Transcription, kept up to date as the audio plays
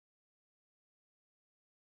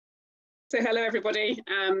So hello everybody,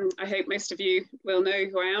 I hope most of you will know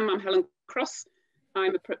who I am. I'm Helen Cross.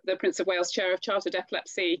 I'm the Prince of Wales Chair of Childhood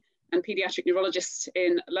Epilepsy and Paediatric Neurologist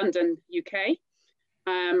in London, UK.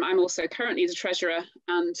 I'm also currently the Treasurer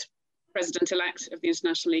and President-elect of the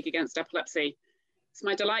International League Against Epilepsy. It's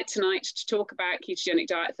my delight tonight to talk about ketogenic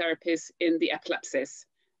diet therapies in the epilepsies,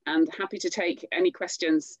 and happy to take any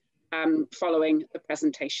questions following the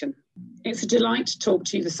presentation. It's a delight to talk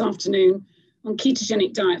to you this afternoon on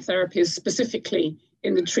ketogenic diet therapies, specifically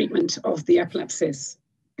in the treatment of the epilepsies.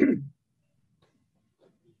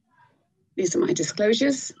 These are my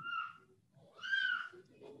disclosures.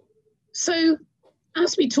 So,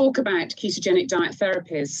 as we talk about ketogenic diet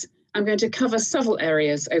therapies, I'm going to cover several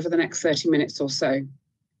areas over the next 30 minutes or so.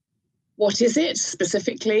 What is it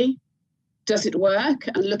specifically? Does it work?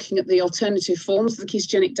 And looking at the alternative forms of the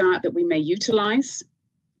ketogenic diet that we may utilize.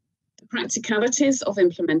 The practicalities of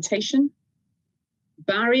implementation.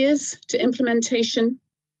 Barriers to implementation.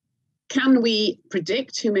 Can we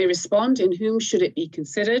predict who may respond? In whom should it be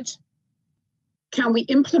considered? Can we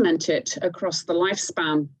implement it across the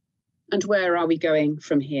lifespan? And where are we going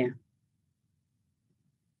from here?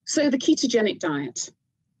 So the ketogenic diet,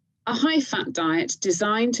 a high-fat diet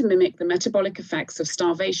designed to mimic the metabolic effects of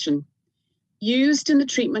starvation, used in the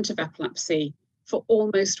treatment of epilepsy for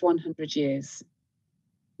almost 100 years.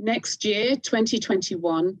 Next year,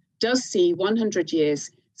 2021, does see 100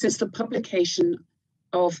 years since the publication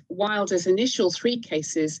of Wilder's initial 3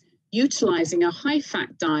 cases utilizing a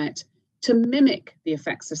high-fat diet to mimic the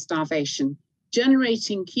effects of starvation,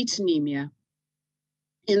 generating ketonemia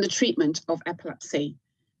in the treatment of epilepsy,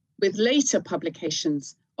 with later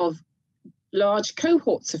publications of large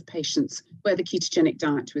cohorts of patients where the ketogenic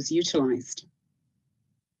diet was utilized.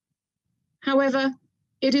 However,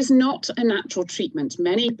 it is not a natural treatment.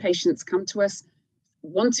 Many patients come to us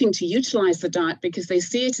wanting to utilize the diet because they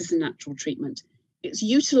see it as a natural treatment. It's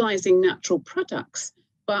utilizing natural products,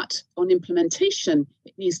 but on implementation,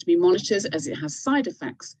 it needs to be monitored as it has side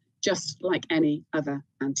effects, just like any other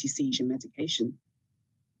anti-seizure medication.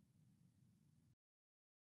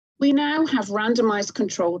 We now have randomized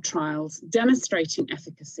controlled trials demonstrating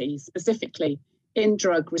efficacy, specifically in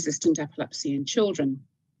drug-resistant epilepsy in children.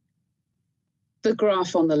 The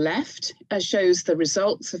graph on the left shows the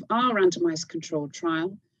results of our randomized controlled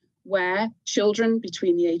trial, where children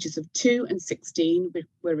between the ages of 2 and 16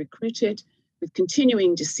 were recruited with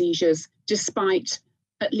continuing seizures despite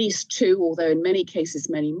at least 2, although in many cases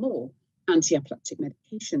many more, anti-epileptic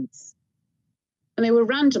medications. And they were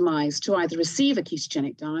randomized to either receive a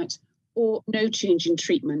ketogenic diet or no change in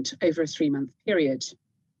treatment over a 3-month period.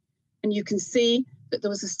 And you can see that there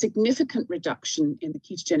was a significant reduction in the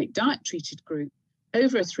ketogenic diet treated group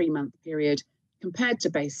over a 3-month period compared to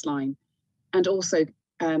baseline, and also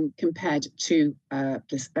compared to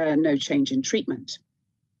no change in treatment.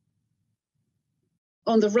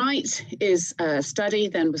 On the right is a study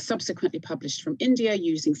then was subsequently published from India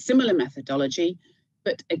using similar methodology,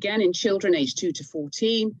 but again in children aged 2 to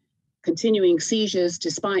 14, continuing seizures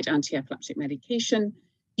despite anti-epileptic medication,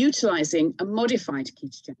 utilizing a modified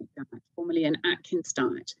ketogenic diet, formerly an Atkins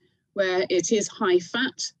diet, where it is high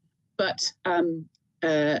fat, but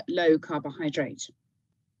low carbohydrate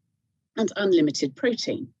and unlimited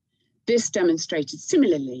protein. This demonstrated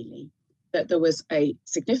similarly that there was a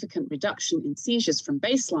significant reduction in seizures from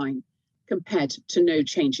baseline compared to no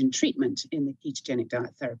change in treatment in the ketogenic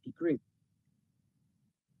diet therapy group.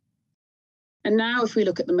 And now if we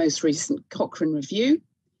look at the most recent Cochrane review,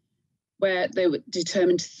 where they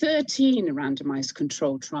determined 13 randomized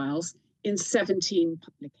controlled trials in 17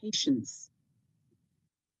 publications.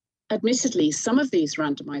 Admittedly, some of these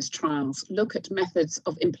randomized trials look at methods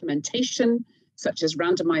of implementation, such as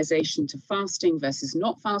randomization to fasting versus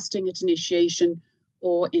not fasting at initiation,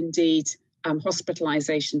 or indeed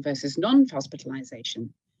hospitalization versus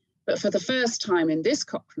non-hospitalization. But for the first time in this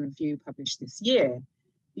Cochrane review published this year,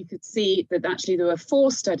 you could see that actually there were 4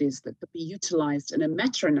 studies that could be utilized in a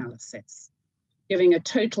meta-analysis, giving a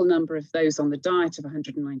total number of those on the diet of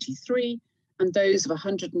 193 and those of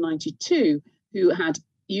 192 who had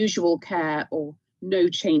usual care or no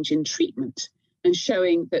change in treatment, and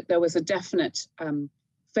showing that there was a definite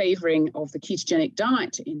favoring of the ketogenic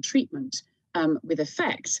diet in treatment with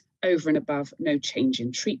effect over and above no change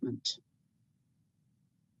in treatment.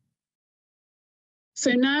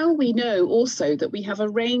 So now we know also that we have a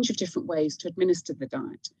range of different ways to administer the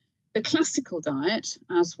diet. The classical diet,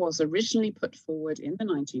 as was originally put forward in the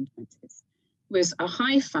 1920s, was a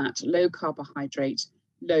high-fat, low-carbohydrate,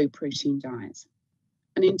 low-protein diet.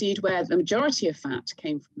 And indeed, where the majority of fat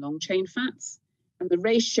came from long-chain fats, and the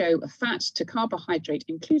ratio of fat to carbohydrate,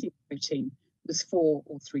 including protein, was 4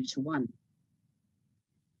 or 3 to 1.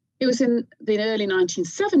 It was in the early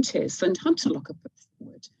 1970s and Hunter-Locker put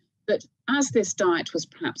forward that as this diet was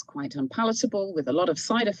perhaps quite unpalatable with a lot of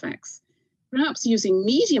side effects, perhaps using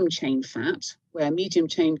medium chain fat, where medium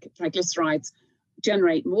chain triglycerides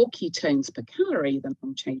generate more ketones per calorie than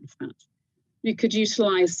long chain fat, we could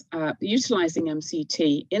utilizing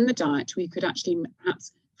MCT in the diet, we could actually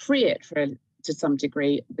perhaps free it to some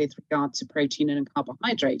degree with regard to protein and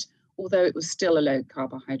carbohydrate, although it was still a low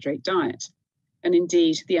carbohydrate diet. And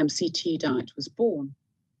indeed, the MCT diet was born.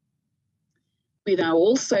 We now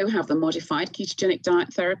also have the modified ketogenic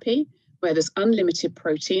diet therapy, where there's unlimited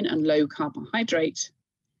protein and low carbohydrate.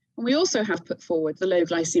 And we also have put forward the low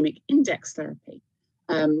glycemic index therapy,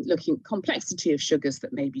 looking at complexity of sugars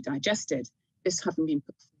that may be digested. This having been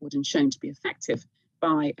put forward and shown to be effective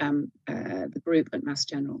by the group at Mass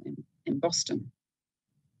General in Boston.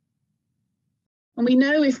 And we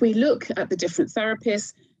know if we look at the different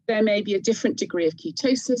therapies, there may be a different degree of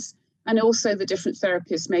ketosis, and also the different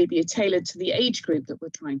therapies may be tailored to the age group that we're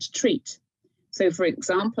trying to treat. So for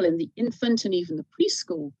example, in the infant and even the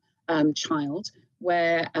preschool child,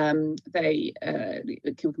 where they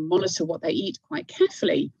can monitor what they eat quite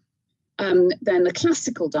carefully, then the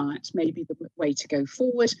classical diet may be the way to go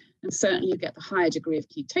forward, and certainly you get the higher degree of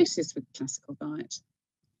ketosis with the classical diet.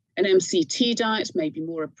 An MCT diet may be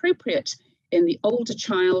more appropriate in the older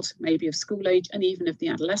child, maybe of school age, and even of the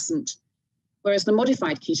adolescent, whereas the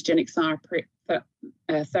modified ketogenic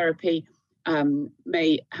therapy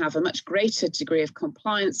may have a much greater degree of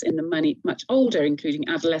compliance in the much older, including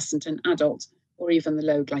adolescent and adult, or even the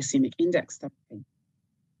low glycemic index therapy.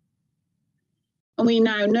 And we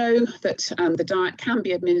now know that the diet can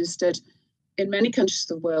be administered in many countries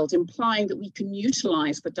of the world, implying that we can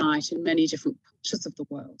utilize the diet in many different cultures of the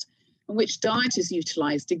world. And which diet is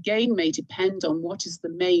utilized, again, may depend on what is the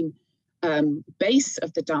main base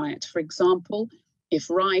of the diet. For example, if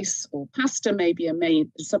rice or pasta may be a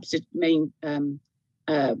main base of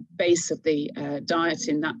the diet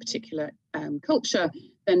in that particular culture,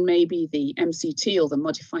 then maybe the MCT or the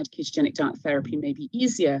modified ketogenic diet therapy may be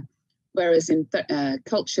easier. Whereas in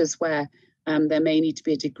cultures where there may need to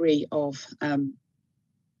be a degree of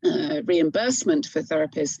reimbursement for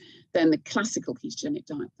therapies, then the classical ketogenic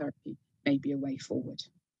diet therapy may be a way forward.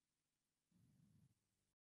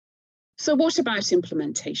 So what about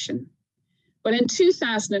implementation? Well, in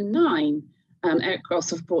 2009, Eric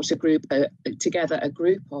Grossoff brought together a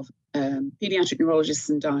group of pediatric neurologists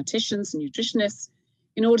and dietitians and nutritionists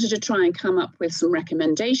in order to try and come up with some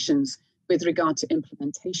recommendations with regard to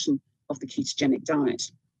implementation of the ketogenic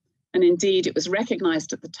diet. And indeed, it was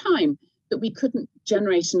recognized at the time that we couldn't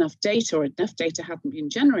generate enough data, or enough data hadn't been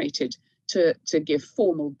generated to give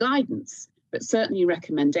formal guidance, but certainly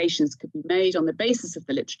recommendations could be made on the basis of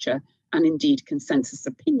the literature and indeed consensus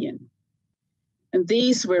opinion. And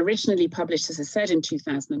these were originally published, as I said, in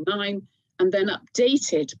 2009, and then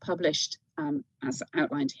updated, published, as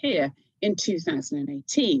outlined here, in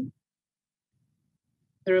 2018.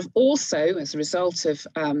 There have also, as a result of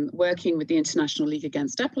working with the International League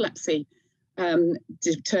Against Epilepsy,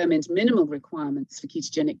 determined minimal requirements for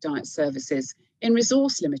ketogenic diet services in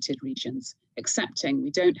resource-limited regions, accepting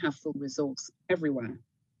we don't have full resource everywhere.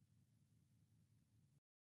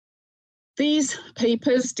 These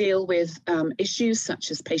papers deal with issues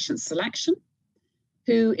such as patient selection,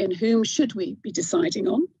 in whom should we be deciding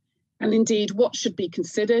on, and indeed what should be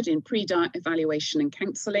considered in pre-diet evaluation and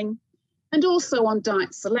counselling, and also on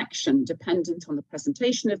diet selection, dependent on the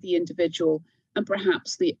presentation of the individual and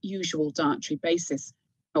perhaps the usual dietary basis,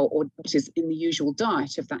 or what is in the usual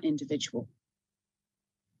diet of that individual.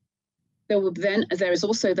 There is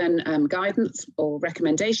also then guidance or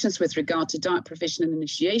recommendations with regard to diet provision and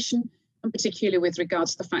initiation, and particularly with regard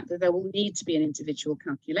to the fact that there will need to be an individual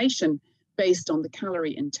calculation based on the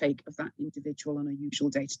calorie intake of that individual on a usual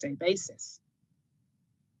day-to-day basis.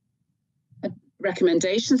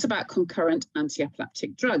 Recommendations about concurrent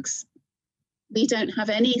anti-epileptic drugs. We don't have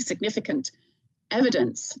any significant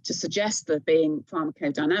evidence to suggest there being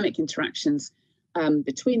pharmacodynamic interactions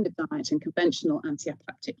between the diet and conventional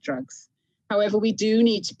anti-epileptic drugs. However, we do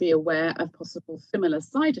need to be aware of possible similar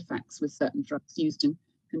side effects with certain drugs used in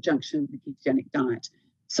conjunction with the ketogenic diet,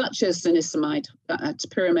 such as zonisamide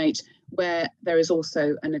topiramate, where there is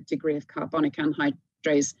also a degree of carbonic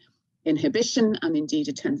anhydrase inhibition and indeed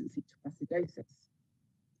a tendency to acidosis.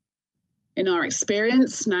 In our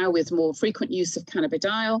experience now with more frequent use of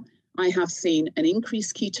cannabidiol, I have seen an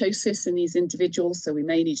increased ketosis in these individuals, so we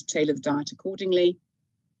may need to tailor the diet accordingly.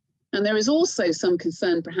 And there is also some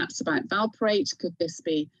concern perhaps about valproate. Could this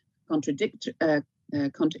be contraindicated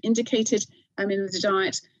in the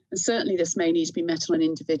diet? And certainly this may need to be met on an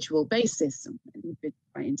individual basis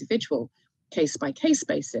by individual, case-by-case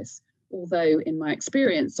basis. Although in my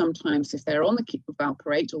experience, sometimes if they're on the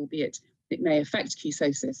valproate, albeit it may affect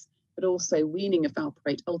ketosis, but also weaning of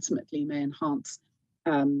valproate ultimately may enhance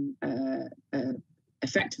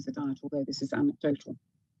effect of the diet, although this is anecdotal.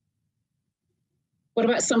 What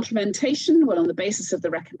about supplementation? Well, on the basis of the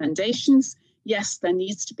recommendations, yes, there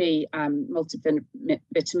needs to be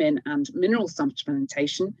multivitamin and mineral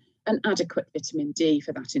supplementation and adequate vitamin D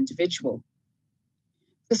for that individual.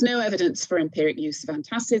 There's no evidence for empiric use of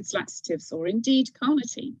antacids, laxatives, or indeed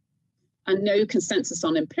carnitine, and no consensus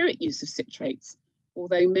on empiric use of citrates,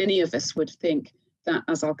 although many of us would think that,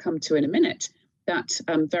 as I'll come to in a minute, that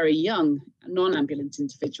very young non-ambulant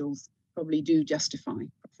individuals probably do justify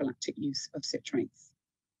prophylactic use of citrates.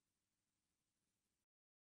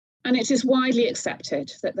 And it is widely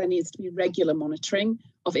accepted that there needs to be regular monitoring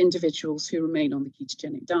of individuals who remain on the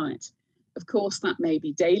ketogenic diet. Of course, that may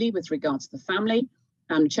be daily with regard to the family,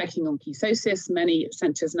 checking on ketosis. Many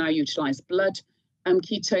centres now utilise blood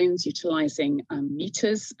ketones, utilising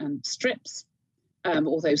meters and strips,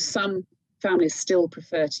 although some families still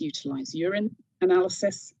prefer to utilise urine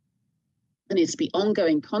analysis. There needs to be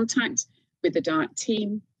ongoing contact with the diet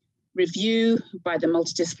team, review by the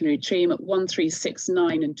multidisciplinary team at 1, 3, 6,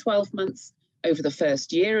 9 and 12 months over the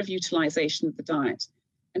first year of utilisation of the diet,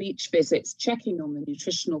 and each visit's checking on the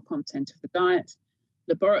nutritional content of the diet,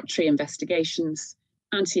 laboratory investigations,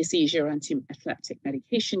 anti-seizure, anti-epileptic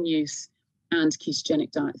medication use, and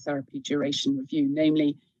ketogenic diet therapy duration review,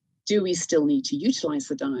 namely, do we still need to utilise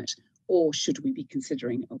the diet or should we be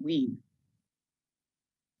considering a wean?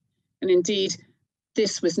 And indeed,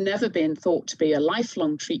 this was never been thought to be a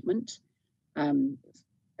lifelong treatment.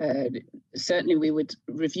 Certainly we would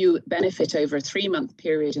review benefit over a 3-month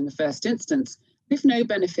period in the first instance. If no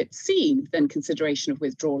benefit seen, then consideration of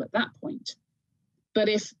withdrawal at that point. But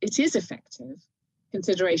if it is effective,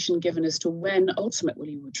 consideration given as to when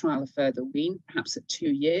ultimately we would trial a further wean, perhaps at 2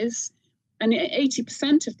 years. And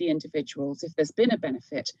 80% of the individuals, if there's been a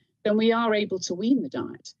benefit, then we are able to wean the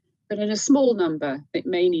diet. But in a small number, it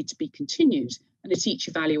may need to be continued. And at each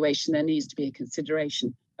evaluation, there needs to be a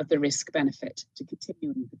consideration of the risk benefit to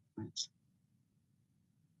continuing the diet.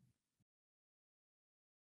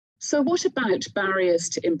 So what about barriers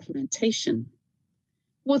to implementation?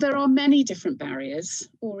 Well, there are many different barriers,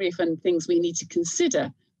 or even things we need to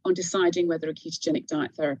consider on deciding whether a ketogenic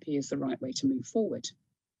diet therapy is the right way to move forward.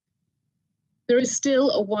 There is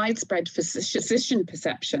still a widespread physician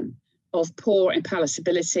perception of poor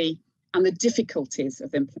palatability and the difficulties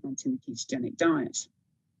of implementing the ketogenic diet.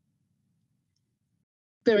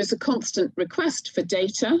 There is a constant request for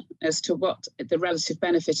data as to what the relative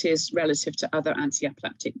benefit is relative to other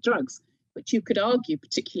anti-epileptic drugs, but you could argue,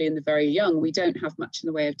 particularly in the very young, we don't have much in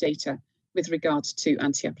the way of data with regard to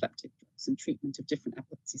anti-epileptic drugs and treatment of different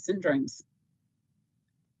epilepsy syndromes.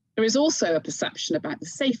 There is also a perception about the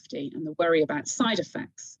safety and the worry about side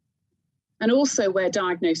effects. And also where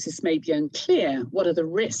diagnosis may be unclear, what are the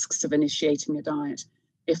risks of initiating a diet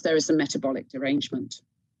if there is a metabolic derangement?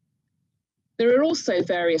 There are also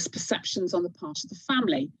various perceptions on the part of the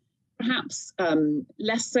family, perhaps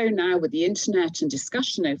less so now with the internet and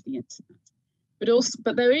discussion over the internet,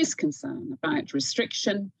 but there is concern about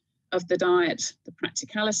restriction of the diet, the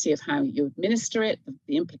practicality of how you administer it,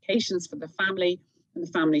 the implications for the family and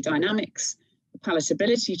the family dynamics, the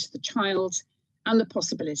palatability to the child, and the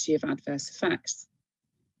possibility of adverse effects.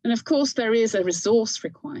 And of course, there is a resource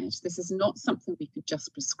required. This is not something we could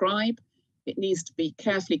just prescribe. It needs to be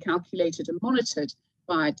carefully calculated and monitored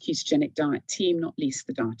by a ketogenic diet team, not least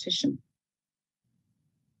the dietitian.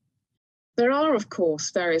 There are, of course,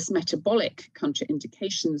 various metabolic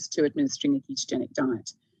contraindications to administering a ketogenic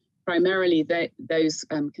diet, primarily those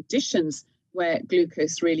conditions where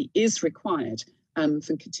glucose really is required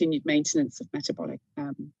for continued maintenance of metabolic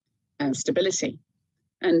stability.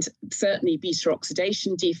 And certainly beta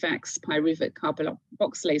oxidation defects, pyruvate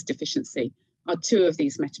carboxylase deficiency are 2 of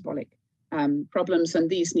these metabolic problems, and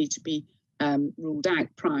these need to be ruled out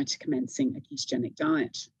prior to commencing a ketogenic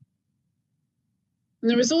diet. And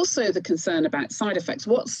there is also the concern about side effects.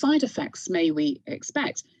 What side effects may we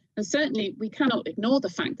expect? And certainly we cannot ignore the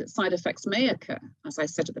fact that side effects may occur, as I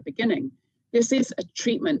said at the beginning. This is a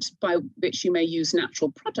treatment by which you may use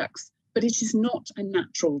natural products, but it is not a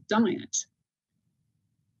natural diet.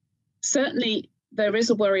 Certainly, there is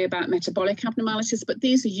a worry about metabolic abnormalities, but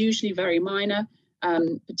these are usually very minor,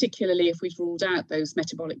 particularly if we've ruled out those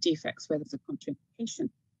metabolic defects where there's a contraindication.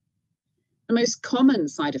 The most common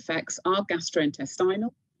side effects are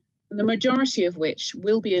gastrointestinal, and the majority of which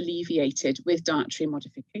will be alleviated with dietary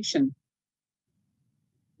modification.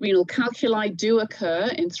 Renal calculi do occur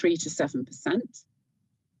in 3 to 7%.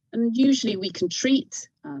 And usually we can treat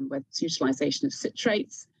whether it's utilization of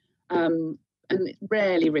citrates, and it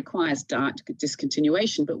rarely requires diet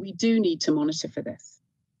discontinuation, but we do need to monitor for this.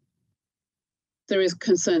 There is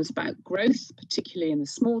concerns about growth, particularly in the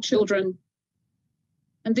small children.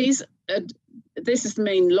 And this is the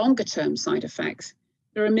main longer term side effects.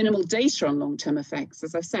 There are minimal data on long-term effects,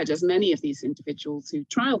 as I've said, as many of these individuals who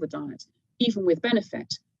trial the diet, even with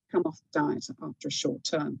benefit, come off the diet after a short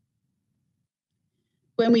term.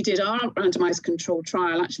 When we did our randomized controlled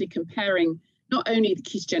trial, actually comparing not only the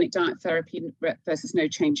ketogenic diet therapy versus no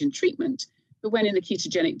change in treatment, but when in the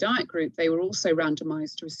ketogenic diet group, they were also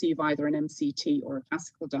randomized to receive either an MCT or a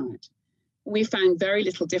classical diet. We found very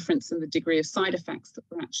little difference in the degree of side effects that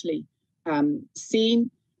were actually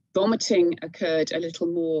seen. Vomiting occurred a little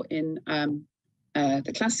more in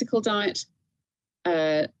the classical diet.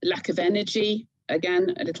 Lack of energy,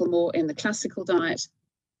 again, a little more in the classical diet.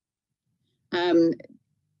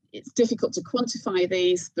 It's difficult to quantify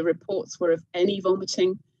these. The reports were of any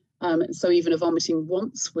vomiting, so even a vomiting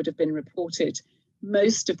once would have been reported.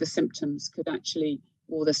 Most of the symptoms could actually,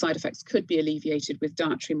 or the side effects could be alleviated with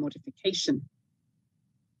dietary modification.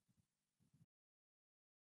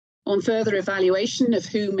 On further evaluation of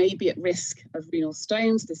who may be at risk of renal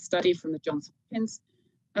stones, this study from the Johns Hopkins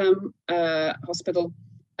Hospital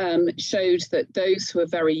showed that those who are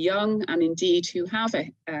very young and indeed who have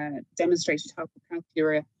demonstrated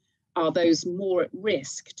hypocalciuria are those more at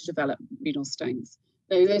risk to develop renal stones.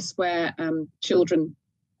 So this where children,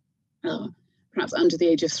 perhaps under the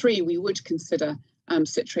age of 3, we would consider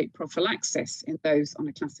citrate prophylaxis in those on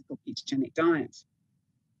a classical ketogenic diet.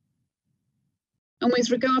 And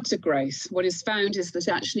with regard to growth, what is found is that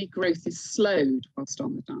actually growth is slowed whilst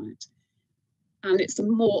on the diet. And it's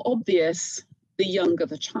more obvious the younger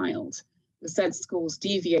the child. The Z scores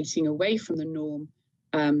deviating away from the norm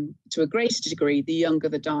to a greater degree, the younger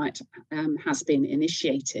the diet has been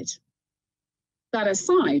initiated. That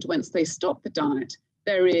aside, once they stop the diet,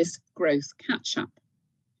 there is growth catch-up.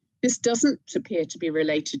 This doesn't appear to be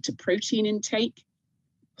related to protein intake,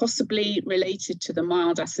 possibly related to the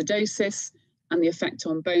mild acidosis and the effect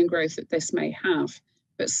on bone growth that this may have.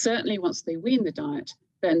 But certainly once they wean the diet,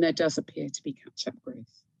 then there does appear to be catch-up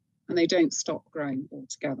growth, and they don't stop growing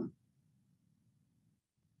altogether.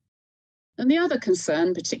 And the other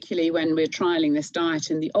concern, particularly when we're trialing this diet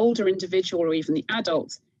in the older individual or even the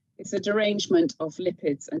adult, is the derangement of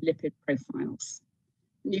lipids and lipid profiles.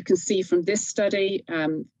 And you can see from this study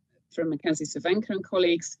from Mackenzie Cervenka and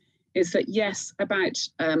colleagues, is that yes, about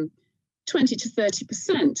 20 to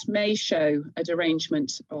 30% may show a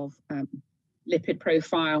derangement of lipid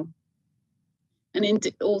profile. And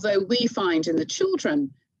although we find in the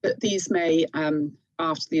children that these may,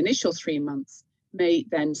 after the initial 3 months, may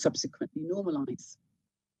then subsequently normalize.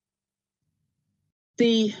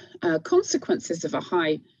 The consequences of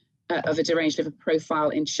a deranged lipid profile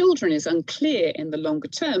in children is unclear in the longer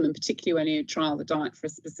term, and particularly when you trial the diet for a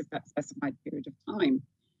specified period of time.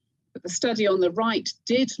 But the study on the right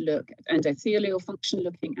did look at endothelial function,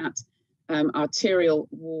 looking at arterial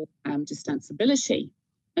wall distensibility,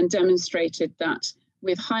 and demonstrated that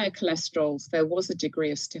with higher cholesterols, there was a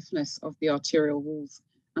degree of stiffness of the arterial walls,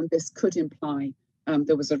 and this could imply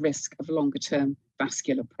there was a risk of longer-term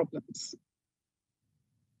vascular problems.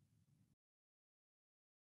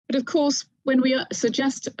 But of course, when we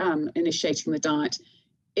suggest initiating the diet,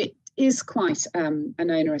 it is quite an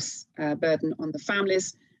onerous burden on the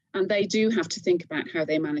families, and they do have to think about how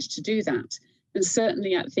they manage to do that. And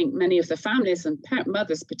certainly, I think many of the families and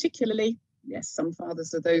mothers particularly, yes, some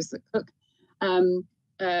fathers are those that cook,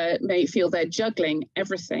 may feel they're juggling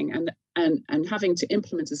everything, and having to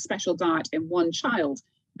implement a special diet in one child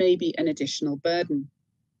may be an additional burden.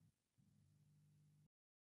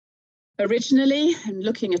 Originally, and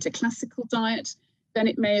looking at a classical diet, then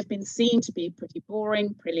it may have been seen to be pretty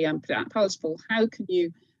boring, pretty unpalatable. How can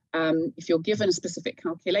you, if you're given specific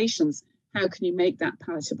calculations, how can you make that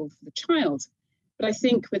palatable for the child? But I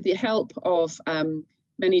think with the help of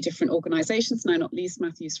many different organizations, now not least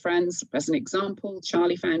Matthew's Friends, as an example,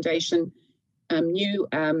 Charlie Foundation, and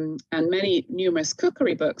many numerous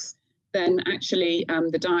cookery books, then actually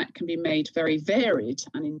the diet can be made very varied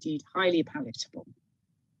and indeed highly palatable.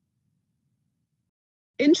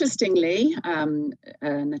 Interestingly,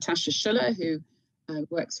 Natasha Schuller, who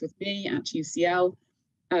works with me at UCL,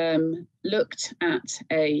 looked at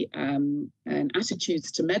an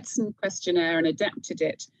attitudes to medicine questionnaire and adapted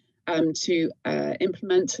it to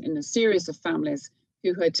implement in a series of families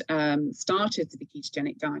who had started the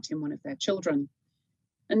ketogenic diet in one of their children,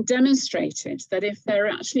 and demonstrated that if there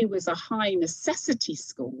actually was a high necessity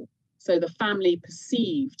score, so the family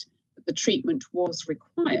perceived that the treatment was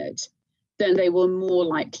required, then they were more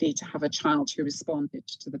likely to have a child who responded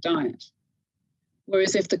to the diet.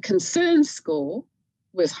 Whereas if the concern score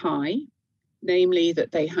was high, namely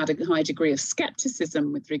that they had a high degree of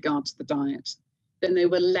skepticism with regard to the diet, then they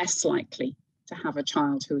were less likely to have a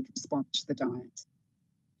child who would respond to the diet.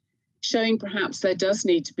 Showing perhaps there does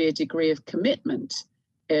need to be a degree of commitment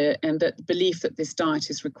and that the belief that this diet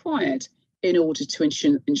is required in order to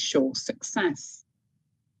ensure success.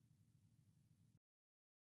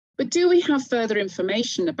 But do we have further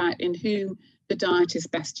information about in whom the diet is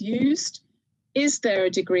best used? Is there a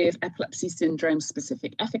degree of epilepsy syndrome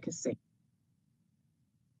specific efficacy?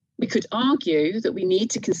 We could argue that we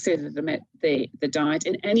need to consider the diet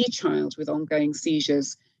in any child with ongoing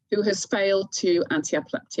seizures who has failed 2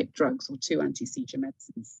 anti-epileptic drugs or 2 anti-seizure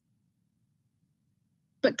medicines.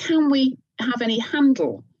 But can we have any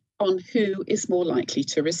handle on who is more likely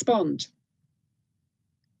to respond?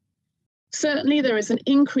 Certainly, there is an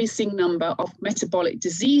increasing number of metabolic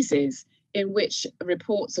diseases in which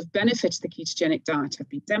reports of benefit of the ketogenic diet have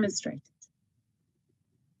been demonstrated.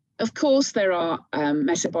 Of course, there are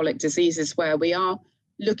metabolic diseases where we are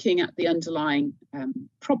looking at the underlying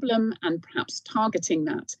problem and perhaps targeting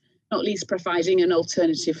that, not least providing an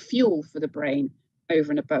alternative fuel for the brain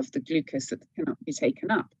over and above the glucose that cannot be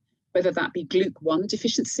taken up, whether that be GLUC1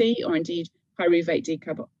 deficiency or indeed pyruvate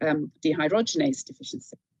dehydrogenase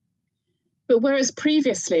deficiency. But whereas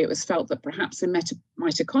previously it was felt that perhaps in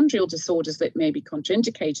mitochondrial disorders that may be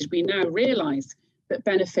contraindicated, we now realise that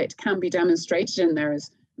benefit can be demonstrated and there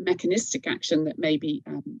is mechanistic action that may be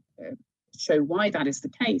show why that is the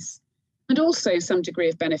case. And also some degree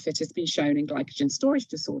of benefit has been shown in glycogen storage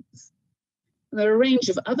disorders. And there are a range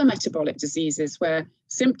of other metabolic diseases where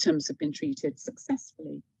symptoms have been treated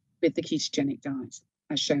successfully with the ketogenic diet,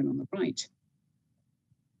 as shown on the right.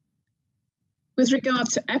 With regard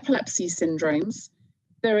to epilepsy syndromes,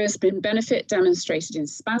 there has been benefit demonstrated in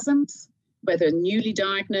spasms, whether newly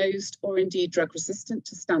diagnosed or indeed drug resistant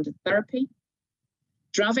to standard therapy.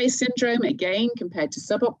 Dravet syndrome, again, compared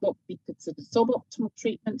to what we consider suboptimal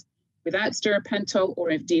treatment without stiripentol or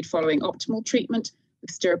indeed following optimal treatment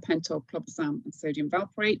with stiripentol, clobazam and sodium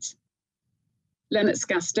valproate.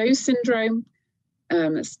 Lennox-Gastaut syndrome,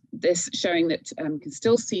 this showing that can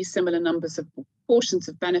still see similar numbers of portions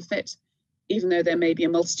of benefit, even though there may be a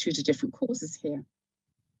multitude of different causes here.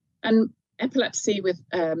 And epilepsy with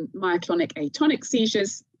myoclonic atonic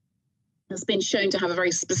seizures has been shown to have a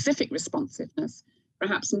very specific responsiveness,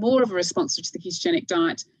 perhaps more of a response to the ketogenic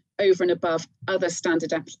diet over and above other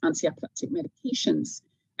standard anti-epileptic medications,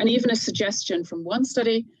 and even a suggestion from one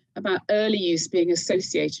study about early use being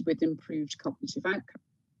associated with improved cognitive outcome.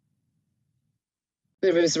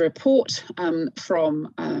 There is a report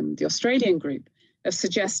from the Australian group of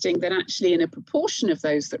suggesting that actually in a proportion of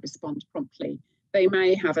those that respond promptly, they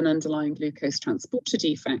may have an underlying glucose transporter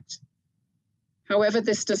defect. However,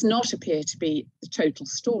 this does not appear to be the total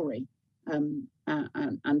story. And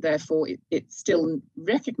therefore it's still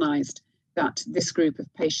recognised that this group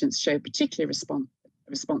of patients show particular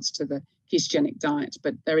response to the ketogenic diet,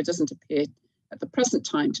 but there doesn't appear at the present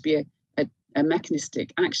time to be a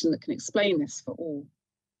mechanistic action that can explain this for all.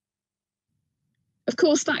 Of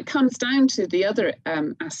course, that comes down to the other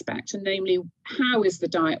aspect, and namely, how is the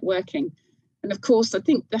diet working? And of course, I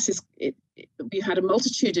think this is we've had a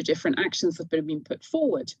multitude of different actions that have been put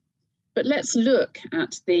forward. But let's look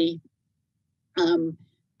at the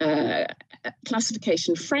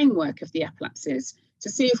classification framework of the epilepsies to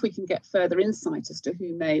see if we can get further insight as to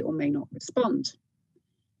who may or may not respond.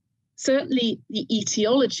 Certainly, the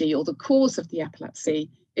etiology or the cause of the epilepsy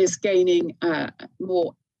is gaining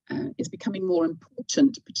is becoming more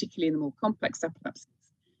important, particularly in the more complex epilepsies,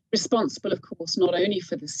 responsible, of course, not only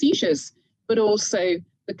for the seizures, but also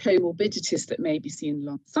the comorbidities that may be seen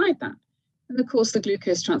alongside that. And of course, the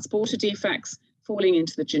glucose transporter defects falling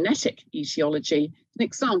into the genetic etiology, an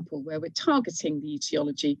example where we're targeting the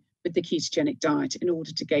etiology with the ketogenic diet in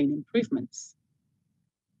order to gain improvements.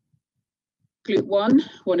 GLUT1,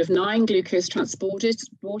 one of 9 glucose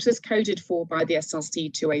transporters coded for by the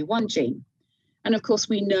SLC2A1 gene. And of course,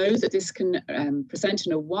 we know that this can present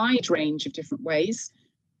in a wide range of different ways.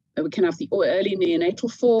 We can have the early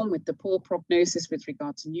neonatal form with the poor prognosis with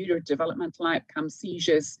regard to neurodevelopmental outcomes,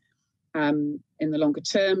 seizures in the longer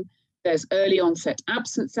term. There's early onset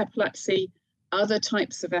absence epilepsy, other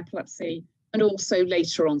types of epilepsy, and also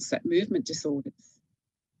later onset movement disorders.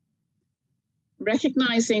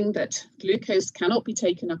 Recognizing that glucose cannot be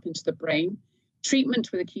taken up into the brain,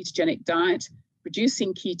 treatment with a ketogenic diet,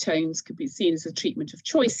 reducing ketones could be seen as a treatment of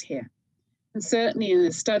choice here. And certainly in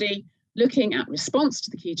the study, looking at response to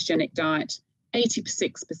the ketogenic diet,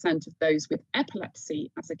 86% of those with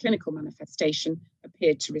epilepsy as a clinical manifestation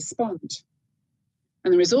appeared to respond.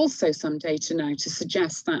 And there is also some data now to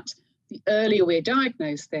suggest that the earlier we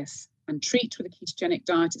diagnose this and treat with a ketogenic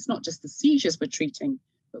diet, it's not just the seizures we're treating,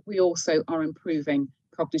 but we also are improving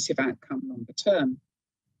cognitive outcome longer term.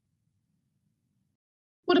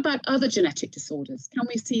 What about other genetic disorders? Can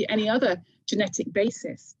we see any other genetic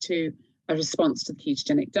basis to a response to the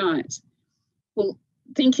ketogenic diet? Well,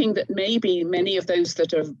 thinking that maybe many of those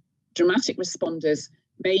that are dramatic responders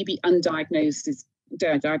may be undiagnosed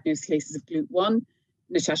diagnosed cases of GLUT1.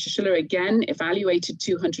 Natasha Schuller again evaluated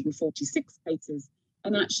 246 cases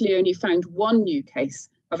and actually only found one new case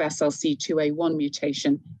of SLC2A1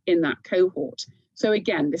 mutation in that cohort. So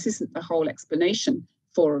again, this isn't the whole explanation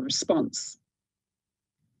for a response.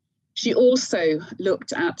 She also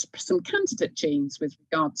looked at some candidate genes with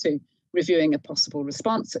regard to reviewing a possible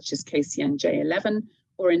response, such as KCNJ11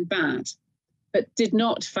 or in BAD, but did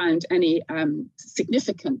not find any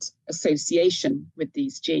significant association with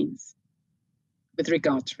these genes with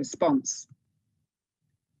regard to response.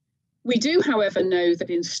 We do, however, know that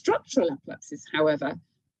in structural epilepsies, however,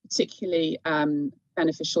 particularly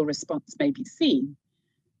beneficial response may be seen.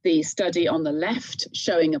 The study on the left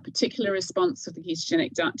showing a particular response of the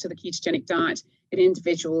ketogenic diet to the ketogenic diet in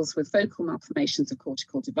individuals with focal malformations of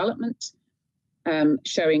cortical development,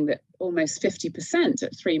 showing that almost 50%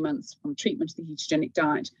 at 3 months from treatment of the ketogenic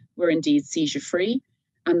diet were indeed seizure-free,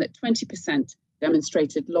 and that 20%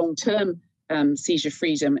 demonstrated long-term seizure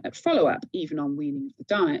freedom at follow-up, even on weaning of the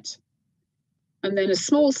diet. And then a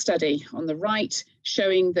small study on the right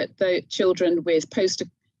showing that the children with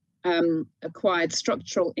post-acquired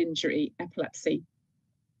structural injury epilepsy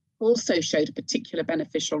also showed a particular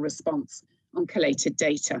beneficial response on collated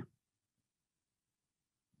data.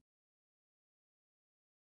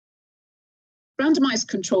 Randomized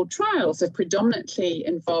controlled trials have predominantly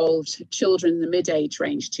involved children in the mid-age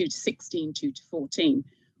range, 2 to 16, 2 to 14.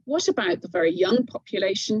 What about the very young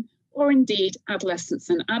population, or indeed adolescents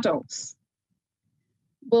and adults?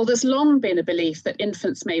 Well, there's long been a belief that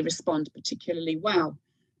infants may respond particularly well,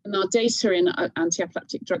 and our data in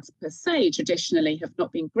anti-epileptic drugs per se traditionally have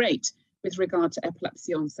not been great with regard to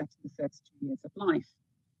epilepsy onset in the first 2 years of life.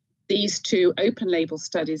 These two open-label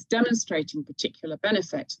studies demonstrating particular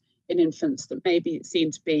benefit in infants that maybe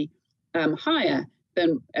seem to be higher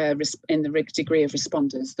than in the degree of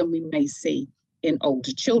responders than we may see in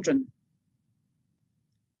older children.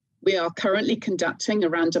 We are currently conducting a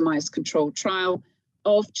randomized controlled trial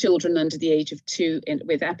of children under the age of 2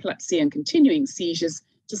 with epilepsy and continuing seizures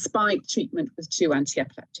despite treatment with 2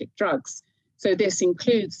 anti-epileptic drugs. So this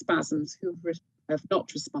includes spasms who have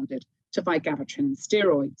not responded to vigabatrin and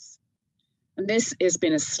steroids. And this has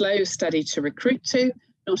been a slow study to recruit to,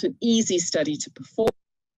 not an easy study to perform,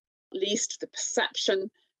 at least the perception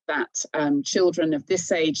that children of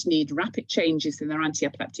this age need rapid changes in their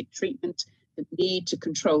anti-epileptic treatment, the need to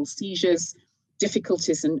control seizures,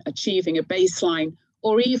 difficulties in achieving a baseline,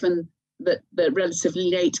 or even the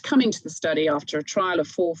relatively late coming to the study after a trial of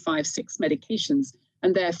 4, 5, 6 medications,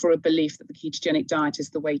 and therefore a belief that the ketogenic diet is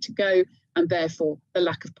the way to go, and therefore the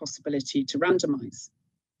lack of possibility to randomize.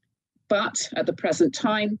 But at the present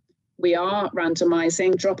time, we are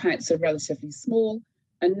randomizing. Dropouts are relatively small.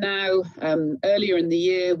 And now, earlier in the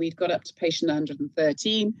year, we'd got up to patient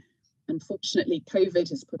 113. Unfortunately, COVID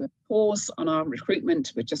has put a pause on our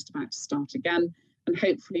recruitment. We're just about to start again. And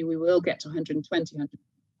hopefully we will get to 120,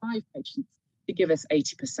 105 patients to give us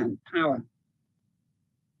 80% power.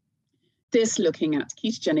 This looking at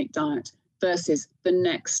ketogenic diet versus the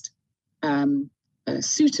next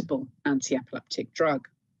suitable anti-epileptic drug.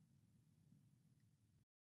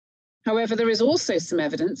 However, there is also some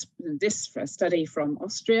evidence in this study from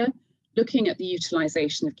Austria looking at the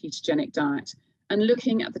utilization of ketogenic diet and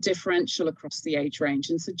looking at the differential across the age range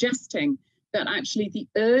and suggesting that actually the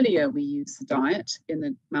earlier we use the diet in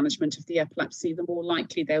the management of the epilepsy, the more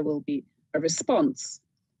likely there will be a response.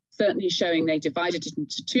 Certainly showing they divided it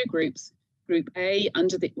into 2 groups, Group A,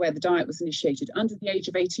 where the diet was initiated under the age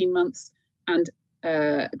of 18 months, and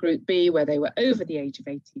Group B, where they were over the age of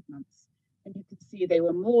 18 months. And you can see they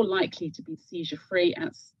were more likely to be seizure-free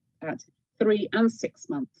at 3 and 6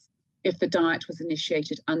 months if the diet was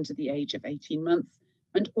initiated under the age of 18 months.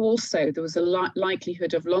 And also there was a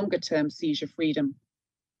likelihood of longer-term seizure freedom.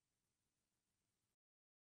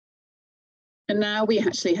 And now we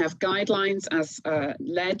actually have guidelines as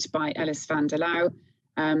led by Ellis van der Lauw,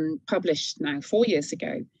 published now 4 years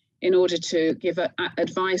ago, in order to give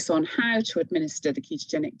advice on how to administer the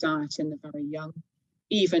ketogenic diet in the very young,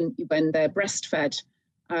 even when they're breastfed,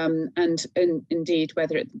 and indeed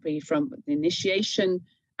whether it be from the initiation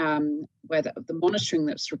whether the monitoring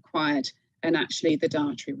that's required and actually the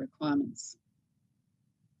dietary requirements.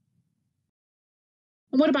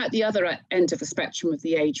 And what about the other end of the spectrum of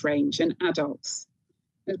the age range in adults?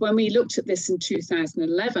 And when we looked at this in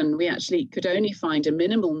 2011, we actually could only find a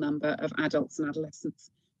minimal number of adults and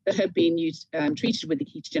adolescents that had been treated with the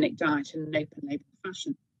ketogenic diet in an open label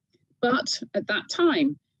fashion. But at that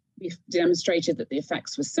time, we demonstrated that the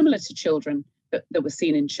effects were similar to children that were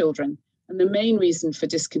seen in children. And the main reason for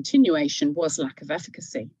discontinuation was lack of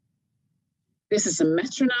efficacy. This is a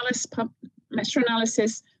meta-analysis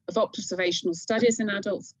of observational studies in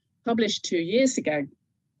adults published 2 years ago.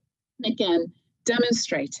 And again,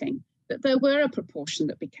 demonstrating that there were a proportion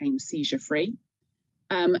that became seizure-free,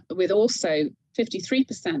 with also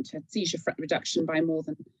 53% had seizure reduction by more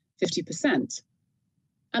than 50%.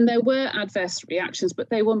 And there were adverse reactions, but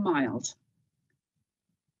they were mild.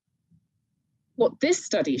 What this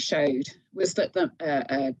study showed was that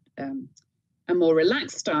a more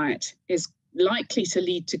relaxed diet is likely to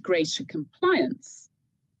lead to greater compliance,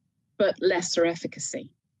 but lesser efficacy.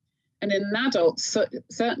 And in adults,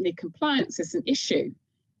 certainly compliance is an issue.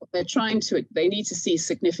 They need to see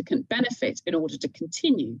significant benefit in order to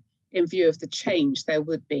continue in view of the change there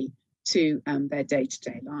would be to their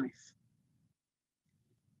day-to-day life.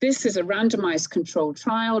 This is a randomized controlled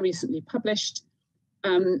trial recently published,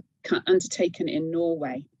 undertaken in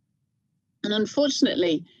Norway. And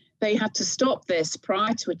unfortunately, they had to stop this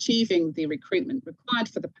prior to achieving the recruitment required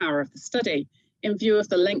for the power of the study in view of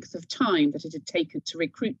the length of time that it had taken to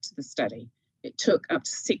recruit to the study. It took up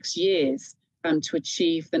to 6 years to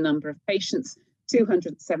achieve the number of patients.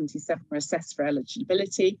 277 were assessed for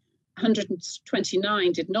eligibility,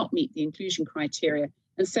 129 did not meet the inclusion criteria,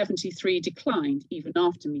 and 73 declined even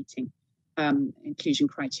after meeting inclusion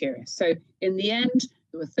criteria. So in the end,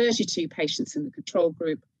 there were 32 patients in the control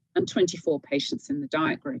group and 24 patients in the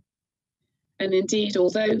diet group. And indeed,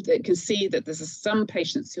 although they can see that there's some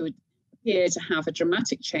patients who appear to have a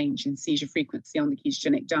dramatic change in seizure frequency on the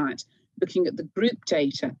ketogenic diet, looking at the group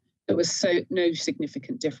data, there was no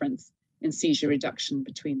significant difference in seizure reduction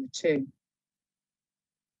between the two.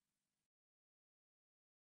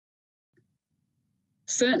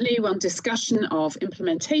 Certainly, one discussion of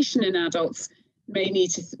implementation in adults may need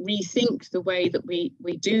to rethink the way that we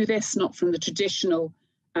do this, not from the traditional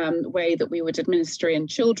way that we would administer in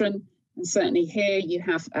children. And certainly here you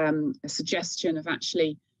have a suggestion of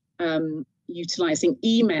actually utilizing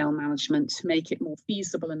email management to make it more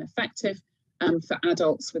feasible and effective for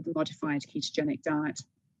adults with the modified ketogenic diet.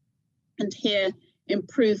 And here,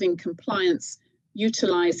 improving compliance,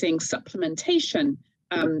 utilizing supplementation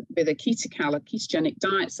with a Ketocal, a ketogenic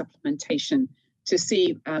diet supplementation, to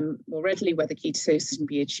see more readily whether ketosis can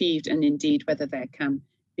be achieved and indeed whether there can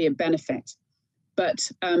be a benefit.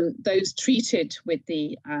 But those treated with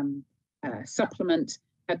the supplement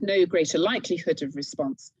had no greater likelihood of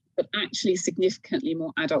response, but actually significantly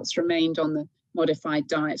more adults remained on the modified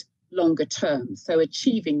diet longer term, so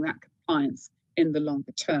achieving that compliance in the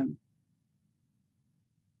longer term.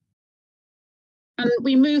 And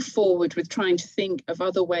we move forward with trying to think of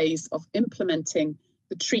other ways of implementing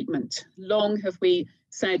the treatment. Long have we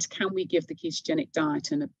said, can we give the ketogenic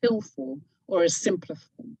diet in a pill form or a simpler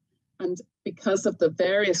form? And because of the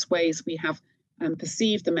various ways we have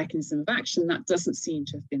perceived the mechanism of action, that doesn't seem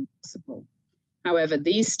to have been possible. However,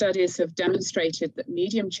 these studies have demonstrated that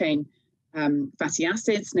medium chain fatty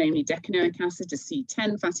acids, namely decanoic acid, a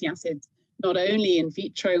C10 fatty acid, not only in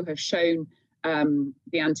vitro have shown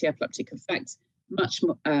the anti-epileptic effect much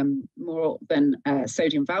more than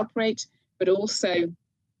sodium valproate, but also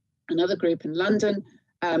another group in London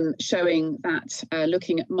showing that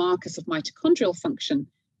looking at markers of mitochondrial function,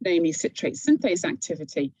 namely citrate synthase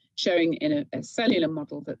activity, showing in a cellular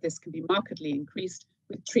model that this can be markedly increased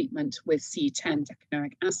with treatment with C10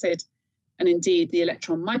 decanoic acid. And indeed, the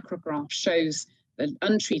electron micrograph shows the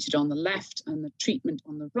untreated on the left and the treatment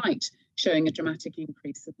on the right, showing a dramatic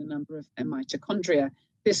increase in the number of mitochondria.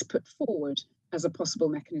 This put forward as a possible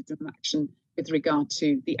mechanism of action with regard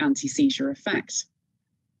to the anti-seizure effect.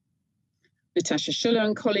 Natasha Schuller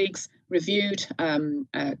and colleagues reviewed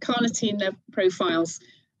carnitine profiles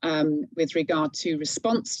with regard to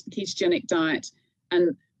response to the ketogenic diet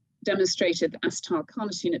and demonstrated that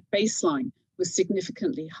acetylcarnitine at baseline was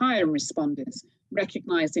significantly higher in responders,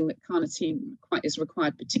 recognizing that carnitine is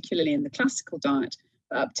required particularly in the classical diet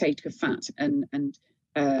for uptake of fat and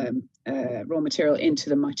raw material into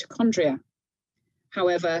the mitochondria.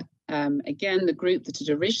 However, again, the group that had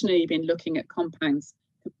originally been looking at compounds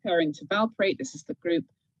comparing to valproate, this is the group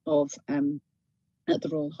of at the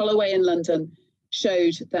Royal Holloway in London,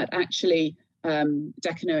 showed that actually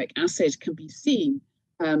decanoic acid can be seen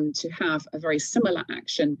to have a very similar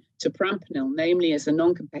action to perampanel, namely as a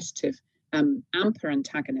non-competitive AMPA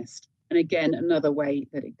antagonist. And again, another way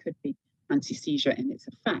that it could be anti-seizure in its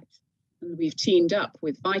effect. And we've teamed up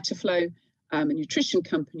with Vitaflow, a nutrition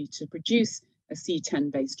company, to produce a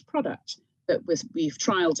C10-based product that we've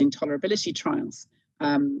trialed in tolerability trials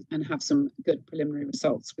and have some good preliminary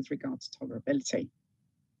results with regard to tolerability.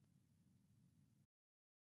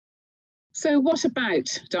 So what about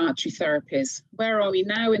dietary therapies? Where are we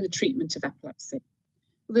now in the treatment of epilepsy?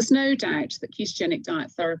 Well, there's no doubt that ketogenic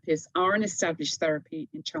diet therapies are an established therapy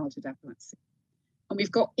in childhood epilepsy. And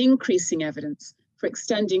we've got increasing evidence for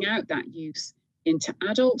extending out that use into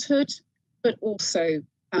adulthood, but also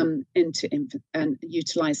into infant, and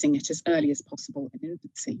utilizing it as early as possible in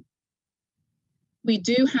infancy. We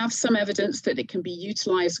do have some evidence that it can be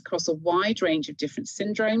utilized across a wide range of different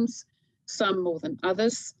syndromes, some more than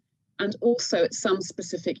others, and also at some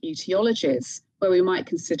specific etiologies where we might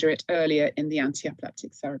consider it earlier in the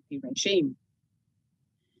anti-epileptic therapy regime.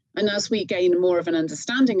 And as we gain more of an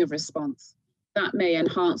understanding of response, that may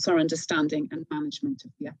enhance our understanding and management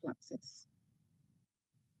of the epilepsis.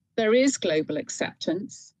 There is global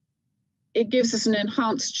acceptance. It gives us an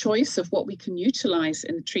enhanced choice of what we can utilize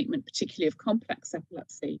in the treatment, particularly of complex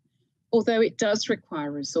epilepsy, although it does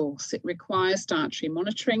require resource. It requires dietary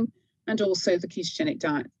monitoring and also the ketogenic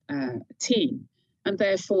diet team. And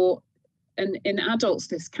therefore, in adults,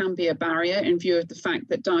 this can be a barrier in view of the fact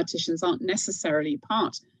that dietitians aren't necessarily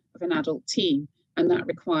part of an adult team, and that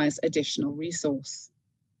requires additional resource.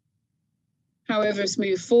 However, as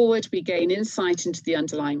we move forward, we gain insight into the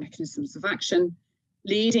underlying mechanisms of action,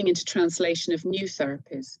 leading into translation of new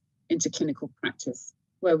therapies into clinical practice,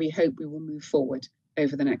 where we hope we will move forward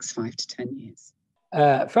over the next 5 to 10 years.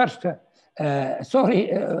 First,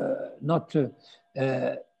 sorry not to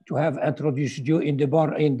have introduced you in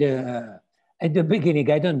at the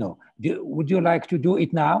beginning. I don't know. Would you like to do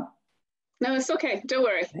it now? No, it's okay. Don't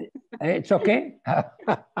worry. It's okay.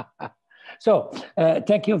 So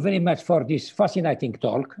thank you very much for this fascinating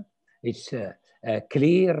talk. It's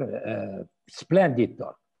clear, splendid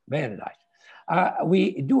talk. Very nice.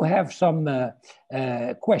 We do have some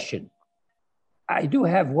question. I do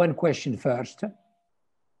have one question first.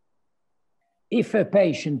 If a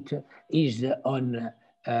patient is on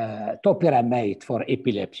topiramate for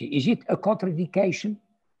epilepsy, is it a contraindication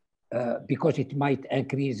because it might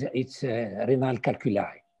increase its renal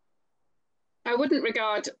calculi? I wouldn't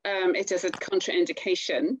regard it as a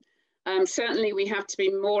contraindication. Certainly, we have to be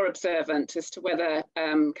more observant as to whether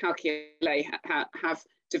calculi have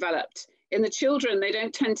developed. In the children, they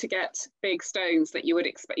don't tend to get big stones that you would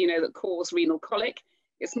expect, that cause renal colic.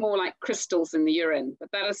 It's more like crystals in the urine.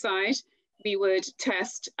 But that aside, we would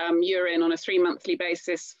test urine on a 3-monthly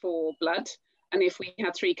basis for blood. And if we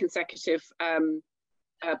had 3 consecutive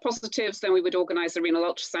positives, then we would organize a renal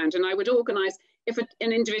ultrasound. And I would organize, if an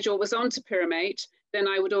individual was on topiramate, then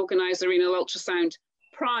I would organize a renal ultrasound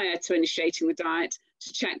prior to initiating the diet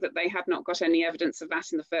to check that they had not got any evidence of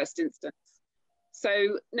that in the first instance.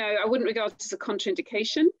 So no, I wouldn't regard it as a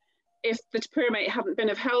contraindication. If the topiramate hadn't been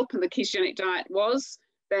of help and the ketogenic diet was,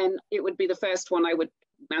 then it would be the first one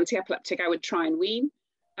anti-epileptic I would try and wean.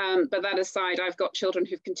 But that aside, I've got children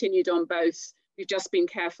who've continued on both. We've just been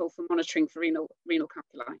careful for monitoring for renal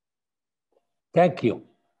calculi. Thank you.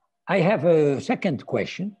 I have a second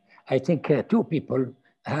question. I think 2 people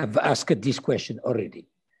have asked this question already.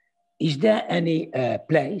 Is there any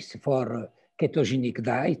place for ketogenic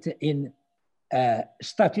diet in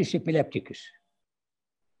status epilepticus?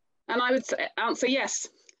 And I would answer yes.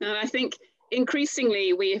 And I think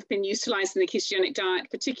increasingly we have been utilizing the ketogenic diet,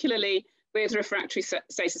 particularly with refractory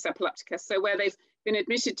status epilepticus. So where they've been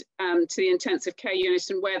admitted to the intensive care unit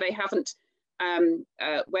and where they haven't,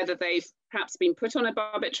 whether they've perhaps been put on a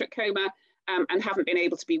barbiturate coma and haven't been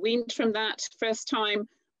able to be weaned from that first time,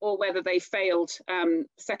 or whether they failed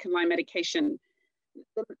second-line medication.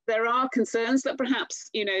 There are concerns that perhaps,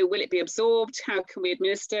 will it be absorbed? How can we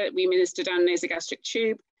administer it? We administer down a nasogastric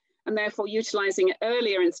tube, and therefore utilizing it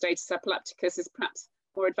earlier in status epilepticus is perhaps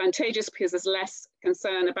more advantageous because there's less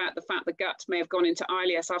concern about the fact the gut may have gone into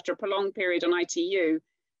ILAE after a prolonged period on ITU.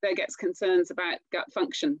 There gets concerns about gut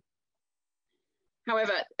function.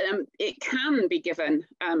 However, it can be given,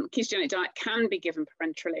 ketogenic diet can be given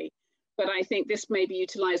parenterally, but I think this may be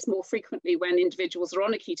utilized more frequently when individuals are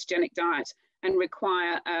on a ketogenic diet and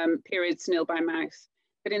require periods nil by mouth.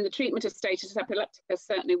 But in the treatment of status epilepticus,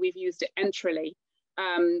 certainly we've used it enterally,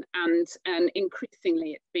 and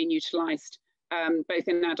increasingly it's been utilized both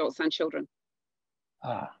in adults and children.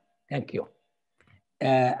 Thank you.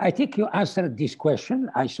 I think you answered this question.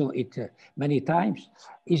 I saw it many times.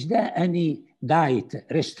 Is there any diet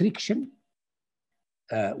restriction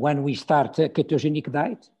when we start a ketogenic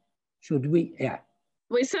diet? Should we? Yeah.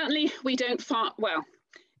 We don't well,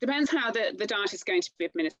 depends how the diet is going to be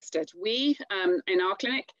administered. We, in our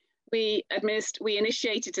clinic, we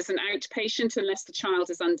initiate it as an outpatient unless the child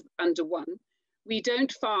is under 1. We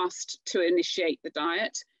don't fast to initiate the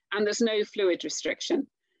diet, and there's no fluid restriction.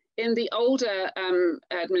 In the older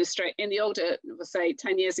we'll say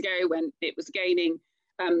 10 years ago, when it was gaining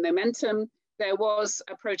momentum, there was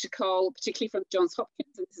a protocol, particularly from Johns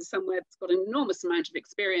Hopkins, and this is somewhere that's got an enormous amount of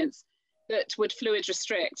experience, that would fluid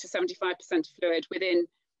restrict to 75% of fluid within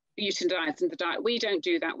gluten diets in the diet. We don't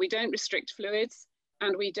do that. We don't restrict fluids,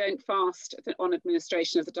 and we don't fast on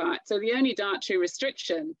administration of the diet. So the only dietary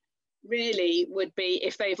restriction really would be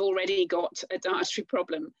if they've already got a dietary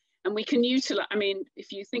problem. And we can utilize, I mean,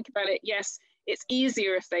 if you think about it, yes, it's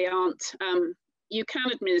easier if they aren't, you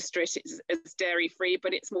can administer it as dairy-free,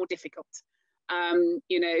 but it's more difficult.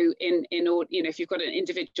 You know, if you've got an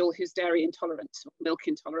individual who's dairy intolerant or milk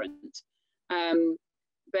intolerant.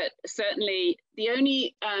 But certainly the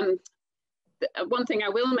only, one thing I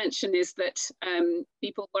will mention is that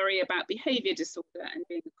people worry about behavior disorder and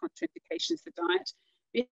being a contraindication to the diet.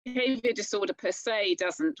 Behavior disorder per se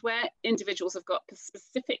doesn't. Where individuals have got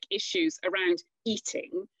specific issues around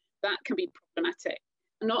eating, that can be problematic,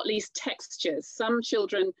 and not least textures. Some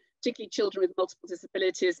children, particularly children with multiple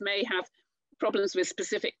disabilities, may have problems with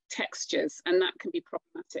specific textures, and that can be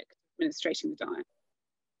problematic administrating the diet.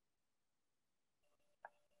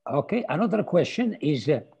 Okay, another question is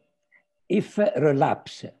if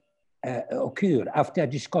relapse occur after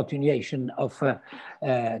discontinuation of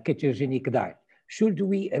ketogenic diet, should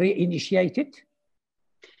we reinitiate it?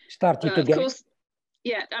 Start it again? Of course,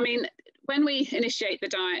 yeah. I mean, when we initiate the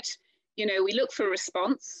diet, you know, we look for a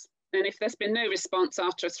response. And if there's been no response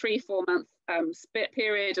after a 3-4 month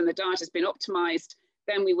period and the diet has been optimized,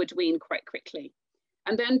 then we would wean quite quickly.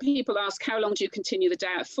 And then people ask, how long do you continue the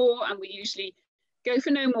diet for? And we usually go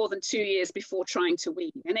for no more than 2 years before trying to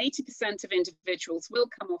wean. And 80% of individuals will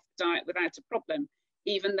come off the diet without a problem,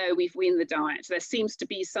 even though we've weaned the diet. There seems to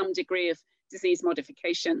be some degree of disease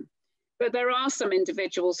modification. But there are some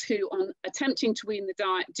individuals who, on attempting to wean the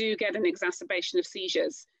diet, do get an exacerbation of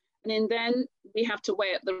seizures. And then we have to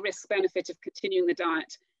weigh up the risk benefit of continuing the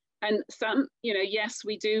diet. And some, you know, yes,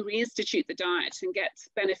 we do reinstitute the diet and get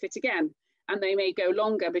benefit again. And they may go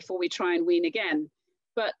longer before we try and wean again.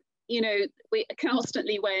 But, you know, we're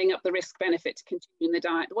constantly weighing up the risk benefit to continuing the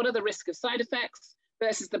diet. What are the risk of side effects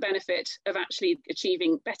versus the benefit of actually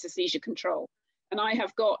achieving better seizure control? And I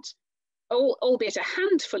have got, albeit a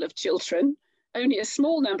handful of children, only a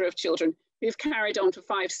small number of children who've carried on for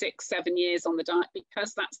 5, 6, 7 years on the diet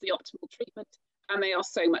because that's the optimal treatment. And they are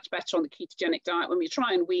so much better on the ketogenic diet. When we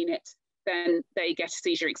try and wean it, then they get a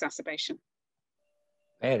seizure exacerbation.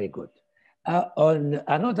 Very good. On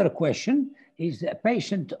another question, is a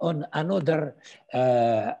patient on another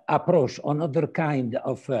approach, another kind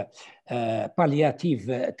of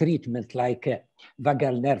palliative treatment like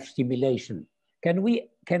vagal nerve stimulation? Can we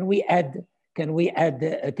add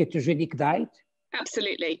a ketogenic diet?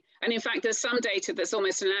 Absolutely. And in fact, there's some data that's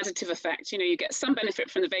almost an additive effect. You know, you get some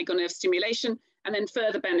benefit from the vagal nerve stimulation and then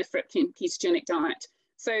further benefit from ketogenic diet.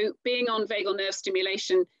 So being on vagal nerve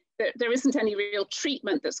stimulation, there isn't any real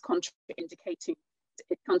treatment that's contraindicated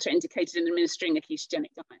in administering a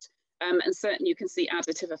ketogenic diet. And certainly you can see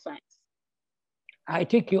additive effects. I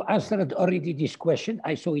think you answered already this question.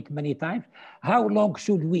 I saw it many times. How long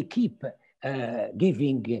should we keep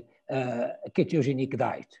giving ketogenic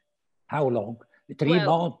diet? How long? 3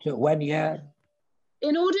 months, 1 year?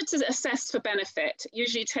 In order to assess for benefit, it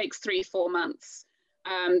usually takes 3-4 months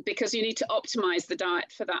because you need to optimize the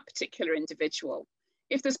diet for that particular individual.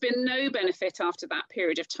 If there's been no benefit after that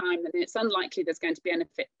period of time, then it's unlikely there's going to be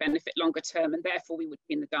benefit longer term, and therefore we would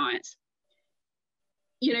wean the diet.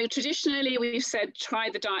 You know, traditionally we've said try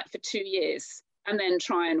the diet for 2 years and then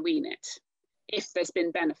try and wean it if there's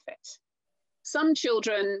been benefit. Some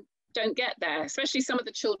children don't get there, especially some of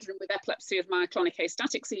the children with epilepsy with myoclonic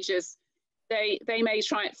astatic seizures. They may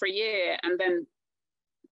try it for a year and then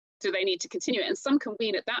do they need to continue it? And some can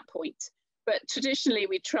wean at that point. But traditionally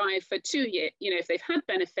we try for 2 years, you know, if they've had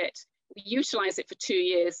benefit, we utilize it for 2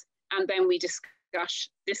 years and then we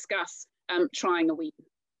discuss trying a wean.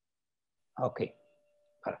 Okay.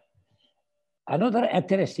 Another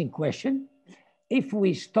interesting question. If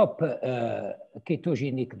we stop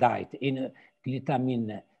ketogenic diet in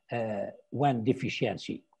glutamine 1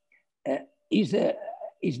 deficiency, is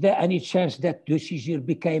there any chance that the seizure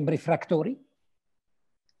became refractory?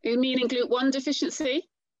 You mean in GLUT1 deficiency?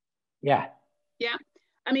 Yeah. Yeah.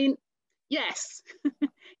 I mean, Yes.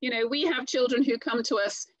 We have children who come to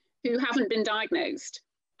us who haven't been diagnosed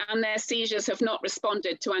and their seizures have not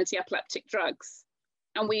responded to anti-epileptic drugs.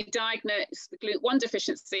 And we diagnose the GLUT1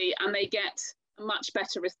 deficiency and they get a much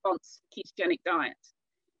better response to ketogenic diet.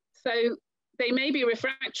 So they may be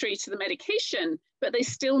refractory to the medication, but they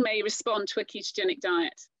still may respond to a ketogenic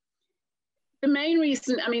diet. The main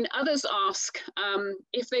reason, others ask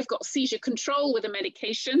if they've got seizure control with a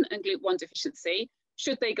medication and GLUT1 deficiency,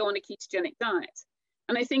 should they go on a ketogenic diet?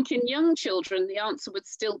 And I think in young children, the answer would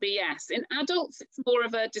still be yes. In adults, it's more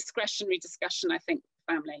of a discretionary discussion, I think,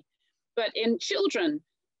 for family. But in children,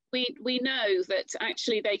 we know that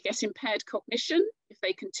actually they get impaired cognition if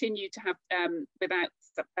they continue to have without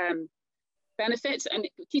benefit. And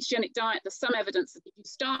ketogenic diet, there's some evidence that if you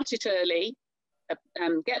start it early,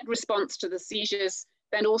 get response to the seizures,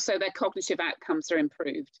 then also their cognitive outcomes are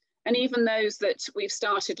improved. And even those that we've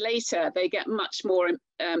started later, they get much more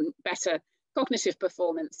better cognitive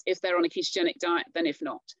performance if they're on a ketogenic diet than if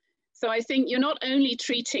not. So I think you're not only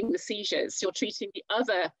treating the seizures, you're treating the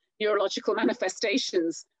other neurological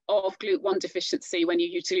manifestations of GLUT1 deficiency when you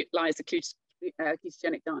utilize a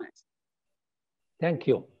ketogenic diet. Thank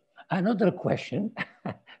you. Another question,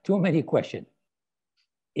 too many questions.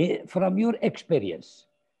 From your experience,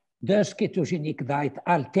 does ketogenic diet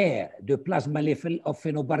alter the plasma level of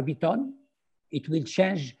phenobarbital? It will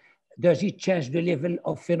change, does it change the level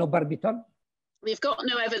of phenobarbital? We've got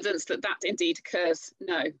no evidence that that indeed occurs,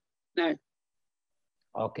 no.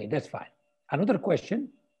 Okay, that's fine. Another question,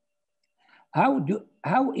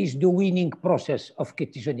 how is the weaning process of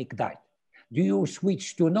ketogenic diet? Do you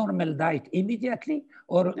switch to normal diet immediately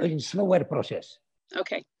or in slower process?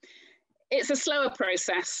 Okay. It's a slower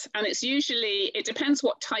process and it depends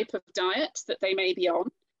what type of diet that they may be on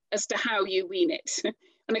as to how you wean it.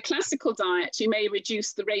 On a classical diet, you may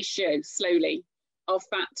reduce the ratio slowly of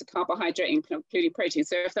fat to carbohydrate, including protein.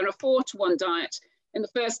 So if they're a 4-to-1 diet, in the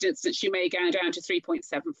first instance, you may go down to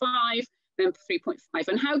 3.75, then 3.5.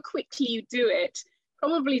 And how quickly you do it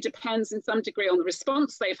probably depends in some degree on the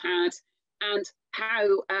response they've had and how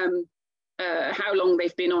long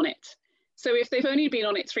they've been on it. So if they've only been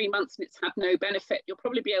on it 3 months and it's had no benefit, you'll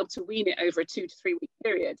probably be able to wean it over a 2 to 3 week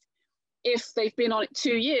period. If they've been on it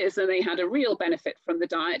 2 years and they had a real benefit from the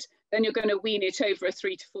diet, then you're going to wean it over a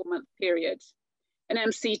 3 to 4 month period. An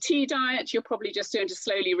MCT diet, you're probably just going to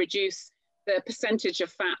slowly reduce the percentage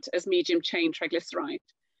of fat as medium chain triglyceride.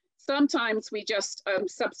 Sometimes we just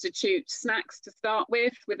substitute snacks to start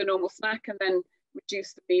with a normal snack and then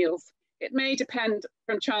reduce the meals. It may depend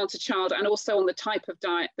from child to child and also on the type of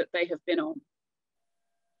diet that they have been on.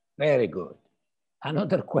 Very good.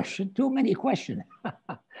 Another question, too many questions.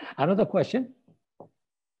 Another question.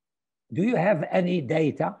 Do you have any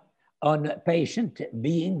data on patient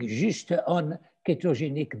being just on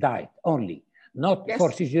ketogenic diet only, not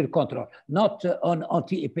for seizure control, not on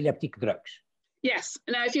anti-epileptic drugs? Yes.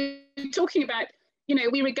 Now, if you're talking about,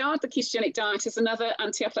 we regard the ketogenic diet as another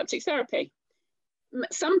anti-epileptic therapy.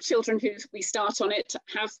 Some children who we start on it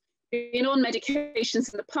have been on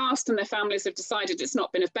medications in the past and their families have decided it's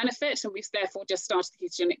not been of benefit and we've therefore just started the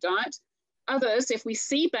ketogenic diet. Others, if we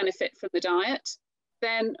see benefit from the diet,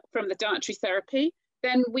 then from the dietary therapy,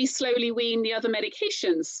 then we slowly wean the other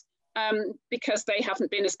medications because they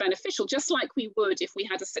haven't been as beneficial, just like we would if we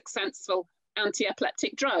had a successful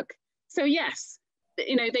anti-epileptic drug. So yes,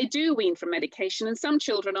 they do wean from medication and some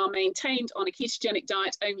children are maintained on a ketogenic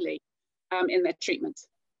diet only in their treatment.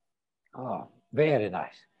 Oh, very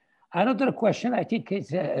nice. Another question I think is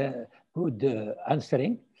good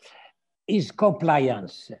answering. Is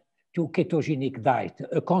compliance to ketogenic diet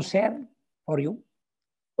a concern for you?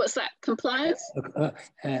 What's that, compliance?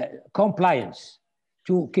 Compliance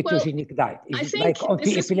to ketogenic diet. Is it like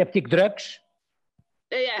anti-epileptic drugs?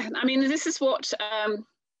 Yeah, this is what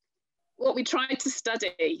we tried to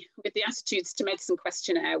study with the Attitudes to Medicine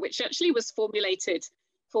questionnaire, which actually was formulated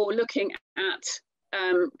for looking at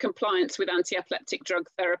compliance with anti-epileptic drug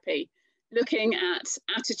therapy, looking at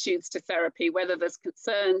attitudes to therapy, whether there's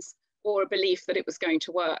concerns or a belief that it was going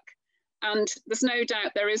to work. And there's no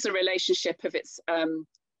doubt there is a relationship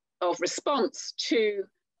of response to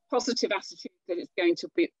positive attitude that it's going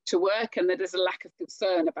to work and that there's a lack of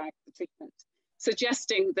concern about the treatment,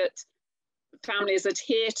 suggesting that families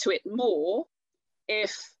adhere to it more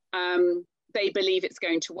if they believe it's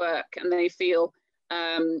going to work and they feel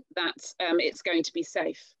that it's going to be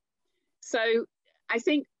safe. So I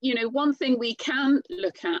think, one thing we can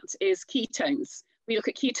look at is ketones. We look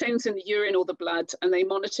at ketones in the urine or the blood and they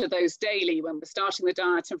monitor those daily when we're starting the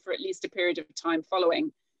diet and for at least a period of time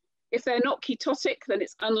following. If they're not ketotic, then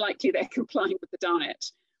it's unlikely they're complying with the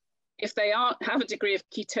diet. if they have a degree of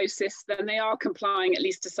ketosis, then they are complying at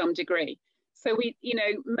least to some degree. So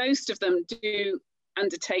most of them do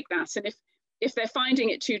undertake that. And if they're finding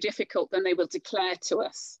it too difficult, then they will declare to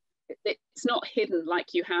us. It's not hidden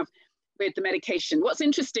like you have with the medication. What's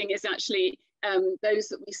interesting is actually those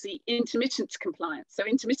that we see intermittent compliance, so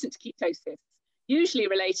intermittent ketosis, usually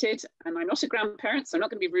related, and I'm not a grandparent, so I'm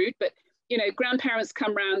not going to be rude, but grandparents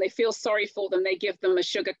come round, they feel sorry for them, they give them a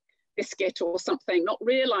sugar biscuit or something, not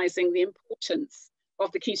realizing the importance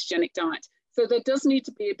of the ketogenic diet. So there does need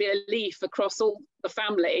to be a belief across all the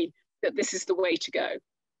family that this is the way to go.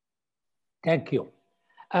 Thank you.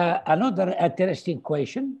 Another interesting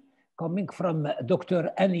question coming from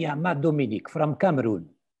Dr. Anyama Dominic from Cameroon.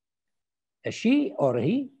 She or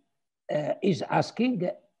he is asking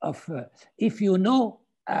if you know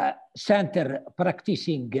a center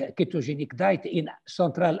practicing ketogenic diet in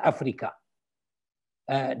Central Africa.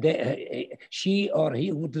 She or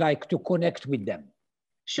he would like to connect with them.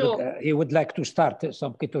 Sure. He would like to start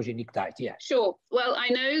some ketogenic diet, yeah. Sure. Well, I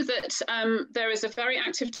know that there is a very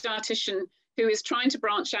active dietitian who is trying to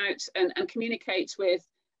branch out and communicate with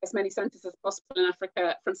as many centers as possible in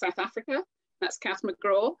Africa from South Africa. That's Kath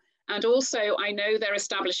McGraw. And also, I know they're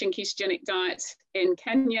establishing ketogenic diets in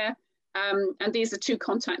Kenya. And these are two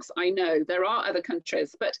contacts I know. There are other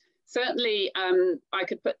countries, but certainly I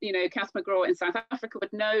could put, Kath McGraw in South Africa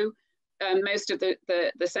would know most of the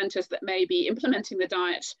centers that may be implementing the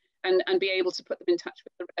diet and be able to put them in touch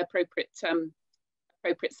with the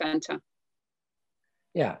appropriate center.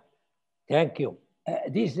 Yeah, thank you.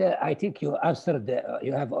 I think you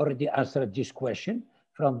have already answered this question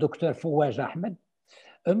from Dr. Fawaz Ahmed.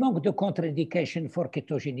 Among the contraindication for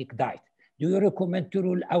ketogenic diet, do you recommend to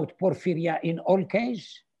rule out porphyria in all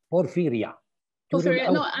cases? Porphyria.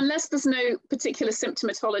 Porphyria, no, unless there's no particular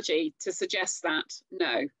symptomatology to suggest that,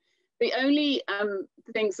 no. The only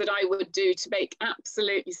things that I would do to make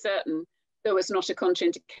absolutely certain there was not a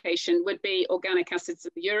contraindication would be organic acids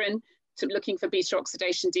in the urine, looking for beta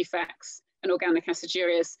oxidation defects and organic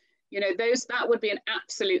acidurias. That would be an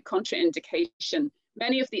absolute contraindication.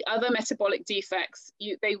 Many of the other metabolic defects,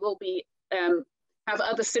 they will be have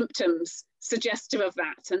other symptoms suggestive of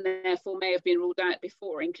that, and therefore may have been ruled out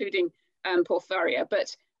before, including porphyria.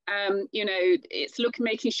 But it's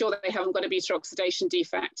making sure that they haven't got a beta oxidation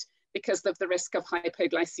defect because of the risk of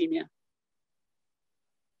hypoglycemia.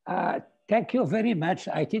 Thank you very much.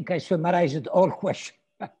 I think I summarized all questions.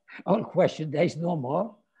 All questions. There is no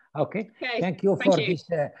more. Okay. Thank you for this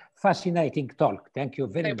fascinating talk. Thank you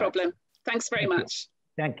very much. No problem. Thanks very much.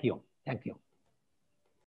 Thank you. Thank you.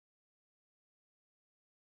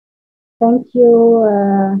 Thank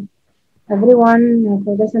you, everyone,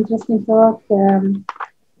 for this interesting talk.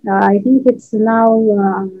 I think it's now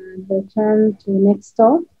the turn to next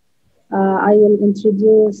talk. I will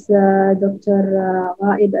introduce Dr.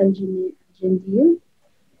 Ghaib Al-Jindil.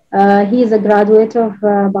 He is a graduate of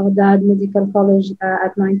Baghdad Medical College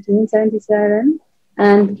at 1977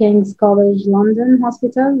 and King's College London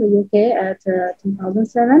Hospital, the UK, at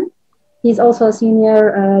 2007. He's also a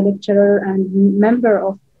senior lecturer and member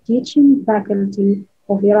of teaching faculty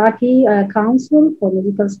of Iraqi Council for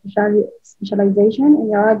Medical Specialization in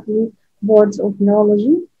Iraqi Boards of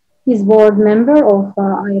Neurology. He's board member of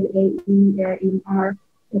ILAE in our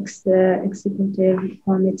executive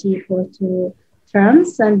committee for 2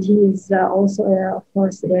 terms, and he is also, of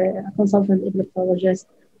course, a consultant epileptologist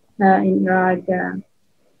in Iraq.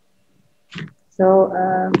 So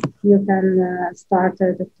you can start,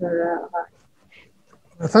 Dr.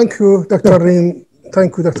 Thank you, Dr. Reem.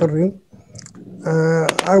 Thank you, Dr. Reem.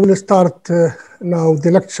 I will start now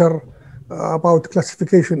the lecture about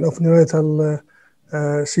classification of neonatal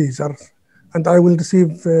seizures, and I will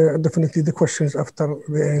receive definitely the questions after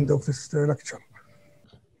the end of this lecture.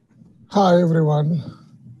 Hi, everyone.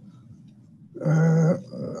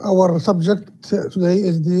 Our subject today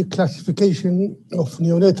is the classification of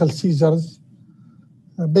neonatal seizures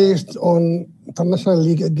based on International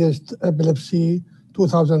League Against Epilepsy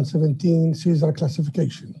 2017 seizure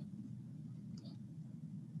classification.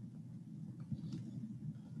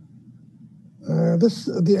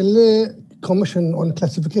 The ILAE Commission on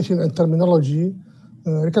Classification and Terminology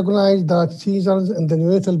recognized that seizures in the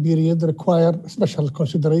neonatal period require special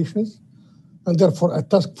considerations, and therefore a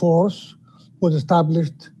task force was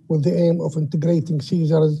established with the aim of integrating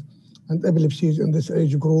seizures and epilepsies in this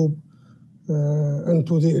age group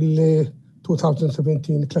into the ILAE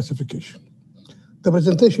 2017 classification. The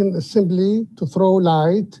presentation is simply to throw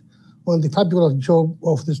light on the fabulous job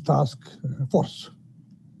of this task force.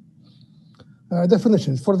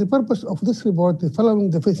 Definitions. For the purpose of this report, the following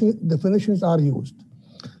definitions are used.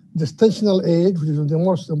 gestational age, which is the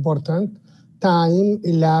most important, time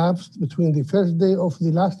elapsed between the first day of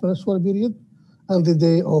the last menstrual period and the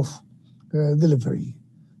day of delivery,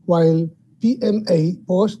 while PMA,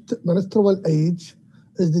 post-menstrual age,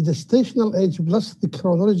 is the gestational age plus the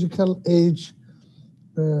chronological age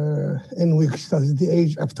in weeks, that is the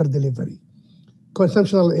age after delivery.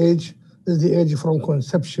 Conceptional age is the age from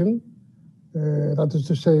conception, that is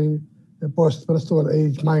to say, post-menstrual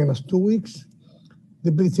age minus 2 weeks.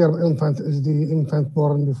 The preterm infant is the infant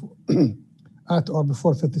born before at or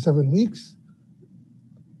before 37 weeks.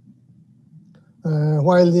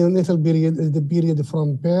 While the neonatal period is the period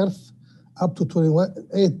from birth up to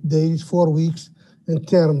 28 days, 4 weeks in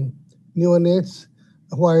term neonates,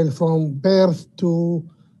 while from birth to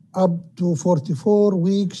up to 44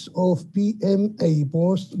 weeks of PMA,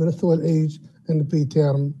 post-menstrual age, and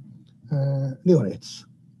preterm neonates.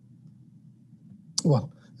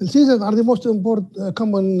 Well, seizures are the most important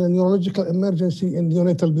common neurological emergency in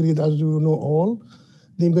neonatal period, as you know all.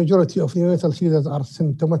 The majority of neonatal seizures are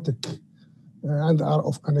symptomatic and are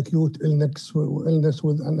of an acute illness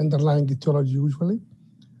with an underlying etiology usually.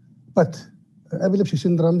 But epilepsy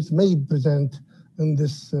syndromes may present in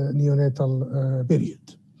this neonatal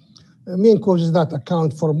period. Main causes that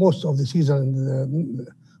account for most of the seizures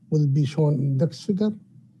will be shown in the next figure.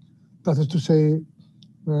 That is to say,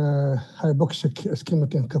 hypoxic ischemic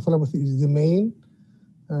encephalopathy is the main,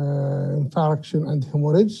 infarction and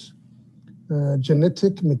hemorrhage,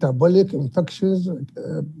 genetic, metabolic, infections,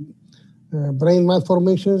 brain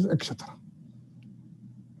malformations, etc.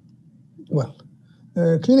 Well,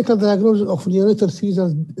 clinical diagnosis of neonatal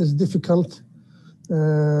seizures is difficult,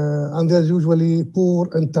 and there's usually poor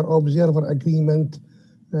inter-observer agreement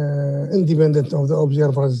independent of the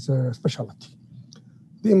observer's specialty.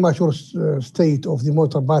 The immature state of the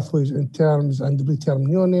motor pathways in terms and preterm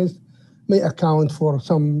neonates may account for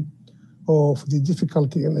some of the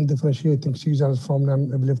difficulty in differentiating seizures from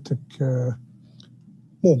non-epileptic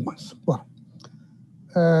movements. Well,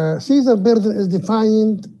 seizure burden is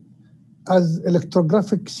defined as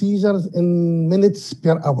electrographic seizures in minutes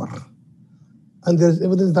per hour. And there is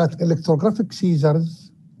evidence that electrographic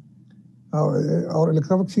seizures, or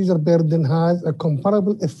electrographic seizure burden has a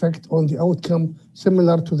comparable effect on the outcome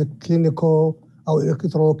similar to the clinical or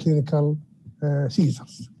electroclinical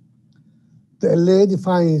seizures. The ILAE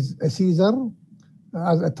defines a seizure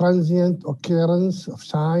as a transient occurrence of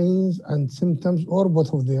signs and symptoms, or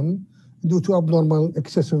both of them, due to abnormal,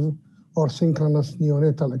 excessive, or synchronous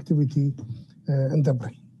neonatal activity in the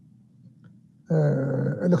brain.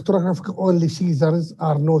 Electrographic only seizures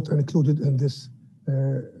are not included in this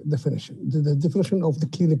definition, the definition of the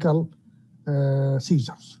clinical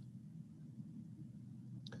seizures.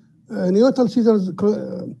 Neonatal seizures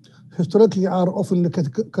historically are often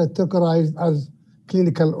categorized as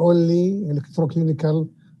clinical only, electroclinical,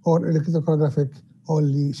 or electrographic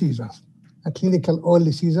only seizures. A clinical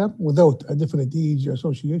only seizure without a definite EEG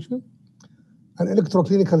association, an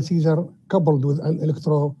electroclinical seizure coupled with an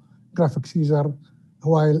electrographic seizure,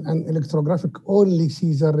 while an electrographic only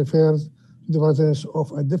seizure refers to the presence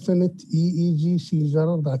of a definite EEG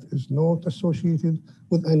seizure that is not associated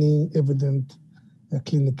with any evident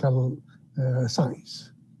clinical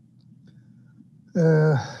signs.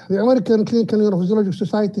 The American Clinical Neurophysiological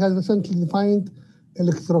Society has recently defined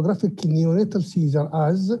electrographic neonatal seizure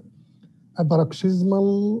as a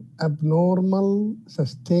paroxysmal, abnormal,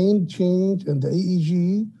 sustained change in the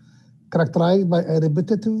EEG characterized by a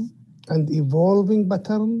repetitive and evolving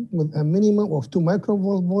pattern with a minimum of 2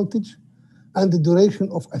 microvolt voltage and the duration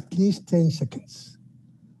of at least 10 seconds.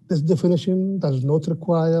 This definition does not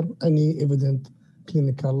require any evident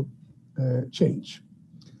clinical change.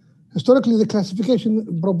 Historically, the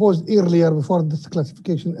classification proposed earlier before this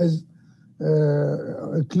classification is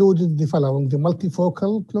included the following: the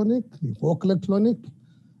multifocal clonic, the focal clonic,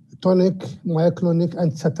 tonic, myoclonic,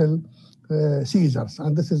 and subtle seizures.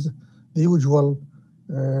 And this is the usual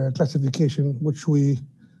classification which we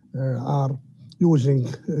are using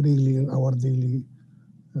really in our daily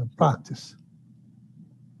practice.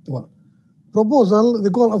 Well, the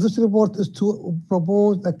goal of this report is to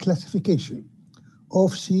propose a classification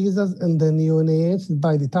of seizures in the neonates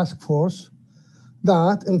by the task force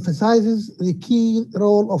that emphasizes the key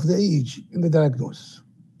role of the EEG in the diagnosis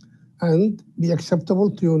and be acceptable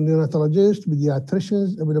to neonatologists,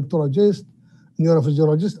 pediatricians, epileptologists,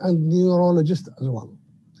 neurophysiologists, and neurologists as well,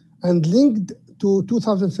 and linked to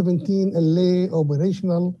 2017 ILAE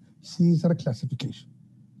operational seizure classification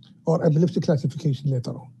or epilepsy classification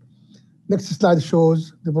later on. Next slide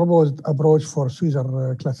shows the proposed approach for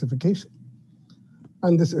seizure classification.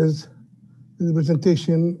 And this is the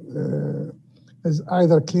presentation is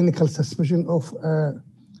either clinical suspicion of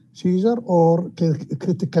seizure or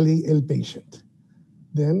critically ill patient.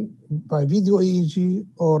 Then by video EEG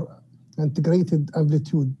or integrated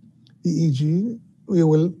amplitude EEG, we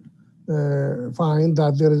will find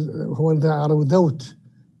that there is, when they are without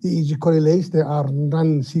EEG correlates, they are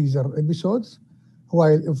non-seizure episodes,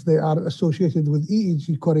 while if they are associated with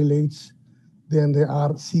EEG correlates, then they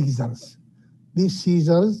are seizures. These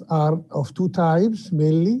seizures are of two types,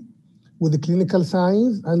 mainly with the clinical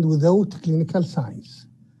signs and without clinical signs.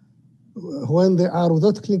 When they are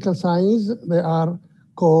without clinical signs, they are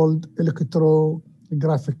called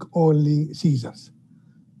electrographic only seizures.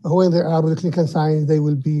 When they are with clinical signs, they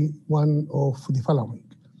will be one of the following.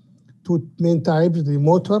 Two main types, the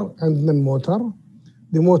motor and non-motor.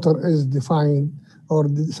 The motor is defined or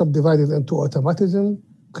subdivided into automatism,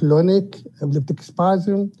 clonic, epileptic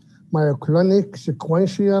spasm, myoclonic,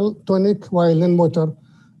 sequential, tonic, while non-motor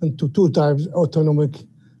into two types, autonomic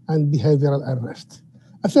and behavioral arrest.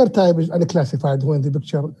 A third type is unclassified when the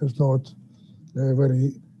picture is not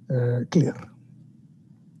very clear.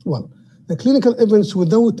 Well, the clinical events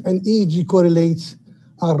without an EEG correlates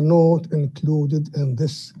are not included in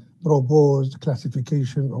this proposed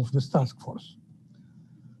classification of this task force.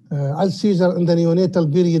 As seizure in the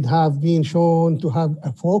neonatal period have been shown to have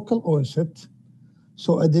a focal onset,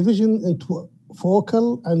 so a division into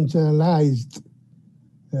focal and generalized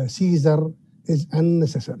seizure is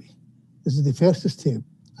unnecessary. This is the first step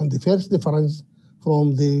and the first difference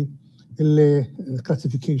from the ILAE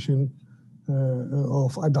classification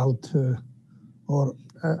of adult or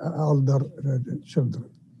older children.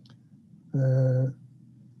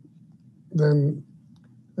 Then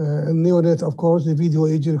in neonate, of course, the video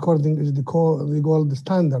EEG recording is the gold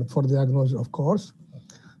standard for diagnosis, of course.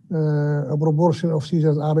 A proportion of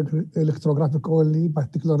seizures are electrographic only,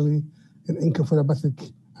 particularly in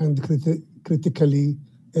encephalopathic and critically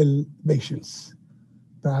ill patients.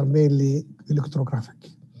 They are mainly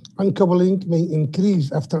electrographic. Uncoupling may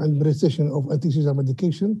increase after administration of anti-seizure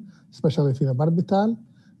medication, especially phenobarbital.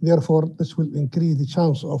 Therefore, this will increase the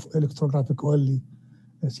chance of electrographic only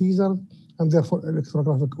seizure, and therefore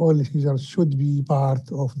electrographic only seizures should be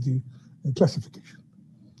part of the classification.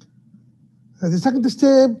 The second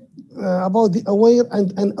step about the aware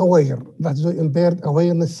and unaware, that's the impaired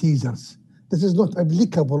awareness seizures. This is not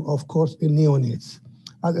applicable, of course, in neonates,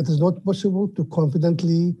 as it is not possible to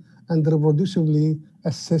confidently and reproducibly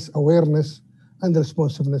assess awareness and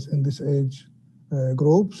responsiveness in this age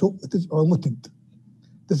group, so it is omitted.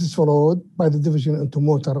 This is followed by the division into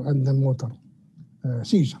motor and non-motor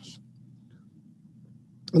seizures.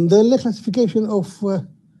 In the classification of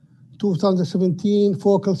 2017,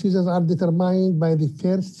 focal seizures are determined by the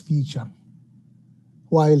first feature,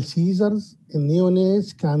 while seizures in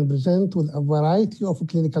neonates can present with a variety of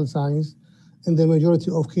clinical signs. In the majority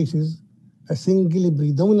of cases, a single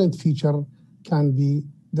predominant feature can be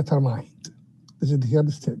determined. This is the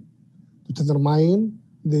third step, to determine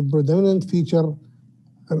the predominant feature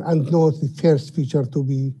and not the first feature to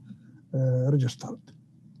be registered.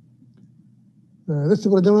 This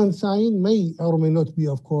predominant sign may or may not be,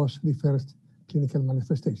 of course, the first clinical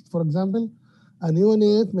manifestation. For example, a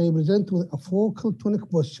neonate may present with a focal tonic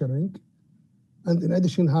posturing and in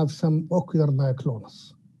addition have some ocular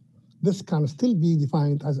myoclonus. This can still be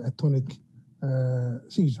defined as a tonic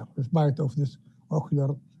seizure, despite of this ocular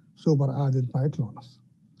superadded myoclonus.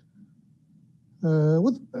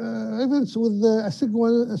 With events with a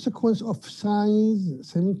sequence of signs,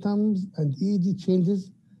 symptoms, and EEG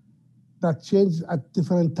changes that change at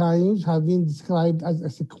different times have been described as a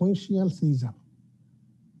sequential seizure.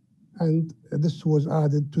 And this was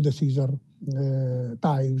added to the seizure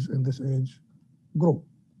types in this age group.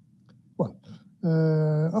 Well,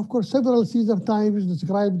 of course, several seizure types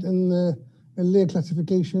described in ILAE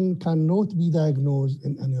classification cannot be diagnosed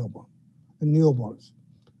in newborns.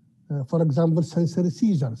 For example, sensory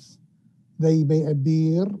seizures. They may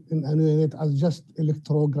appear in a neonate as just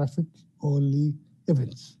electrographic only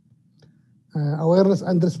events. Awareness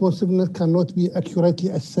and responsiveness cannot be accurately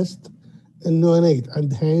assessed in neonate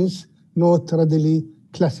and hence not readily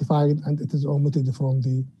classified, and it is omitted from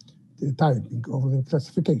the typing of the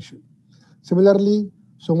classification. Similarly,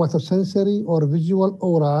 somatosensory or visual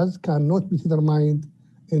auras cannot be determined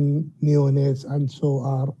in neonates and so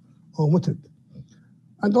are omitted.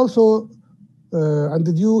 And also, and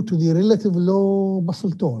due to the relative low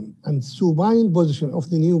muscle tone and supine position of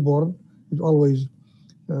the newborn, is always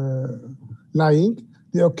lying,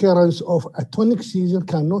 the occurrence of a tonic seizure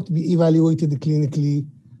cannot be evaluated clinically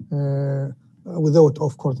without,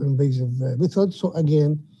 of course, invasive methods. So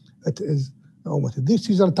again, it is omitted. These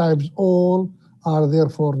seizure types all are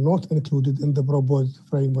therefore not included in the proposed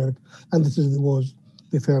framework, and this was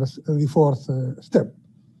the fourth step.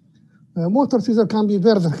 Motor seizure can be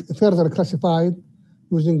further classified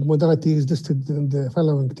using modalities listed in the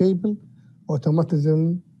following table: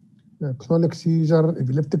 automatism, clonic seizure,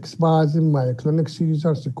 epileptic spasm, myoclonic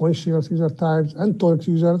seizure, sequential seizure types, and tonic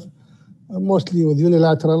seizures, mostly with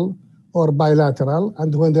unilateral or bilateral,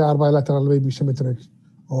 and when they are bilateral, may be symmetric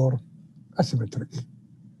or asymmetric.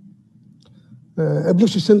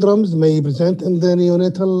 Epilepsy syndromes may present in the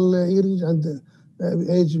neonatal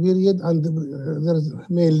age period, and there's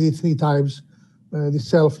mainly three types: the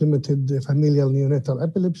self-limited familial neonatal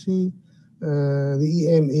epilepsy, the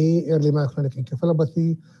EME, early myoclonic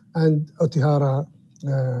encephalopathy, and Otihara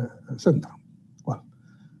syndrome. Well,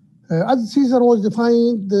 as seizure was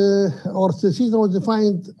defined, seizure was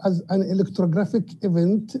defined as an electrographic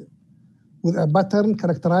event with a pattern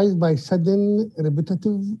characterized by sudden,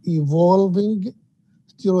 repetitive, evolving,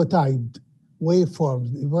 stereotyped waveforms.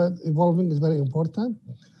 Evolving is very important,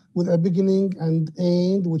 with a beginning and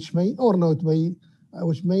end, which may or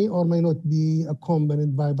may not be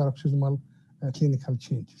accompanied by paroxysmal clinical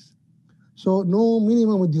changes. So no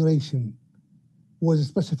minimum duration was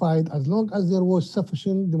specified as long as there was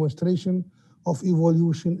sufficient demonstration of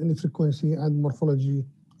evolution in frequency and morphology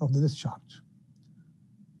of the discharge.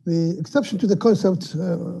 The exception to the concept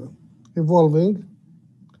evolving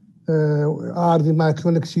are the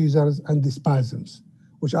myoclonic seizures and the spasms,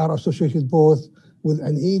 which are associated both with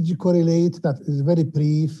an age correlate that is very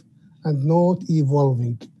brief and not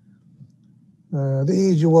evolving. The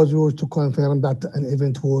age was used to confirm that an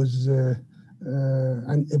event was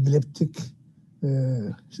an epileptic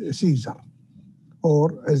seizure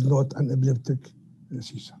or is not an epileptic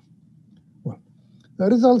seizure. The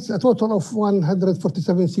results, a total of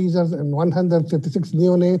 147 seizures and 136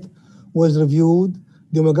 neonates was reviewed.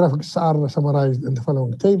 Demographics are summarized in the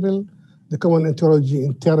following table. The common etiology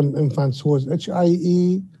in term infants was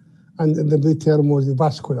HIE, and in the preterm was the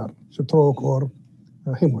vascular stroke or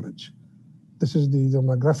hemorrhage. This is the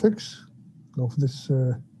demographics of this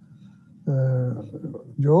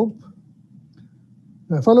job.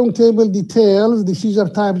 The following table details the seizure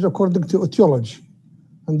types according to etiology,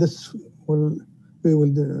 and this we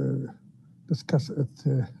will discuss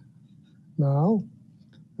it now.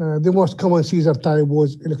 The most common seizure type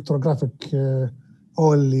was electrographic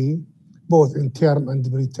only, both in term and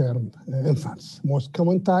preterm infants. Most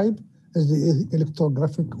common type is the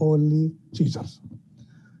electrographic only seizures.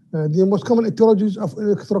 The most common etiologies of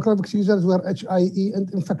electrographic seizures were HIE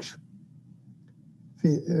and infection.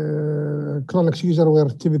 Clonic seizures were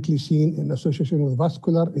typically seen in association with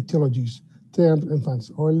vascular etiologies, term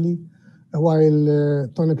infants only, while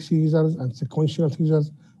tonic seizures and sequential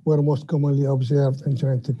seizures were most commonly observed in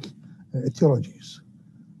genetic etiologies.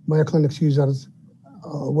 Myoclonic seizures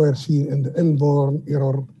were seen in the inborn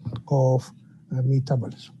error of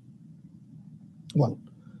metabolism. Well,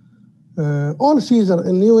 all seizures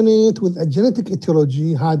in neonate with a genetic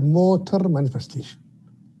etiology had motor manifestation.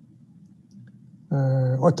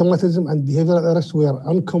 Automatism and behavioral arrests were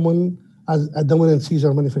uncommon as a dominant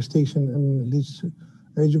seizure manifestation in this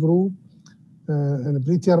age group. In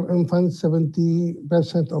preterm infants,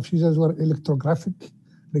 70% of seizures were electrographic,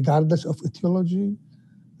 regardless of etiology.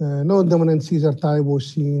 No dominant seizure type was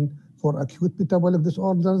seen for acute metabolic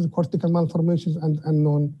disorders, cortical malformations, and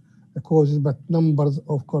unknown causes, but numbers,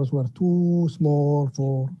 of course, were too small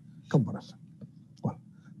for comparison. Well,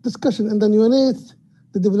 discussion in the neonate,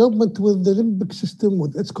 the development with the limbic system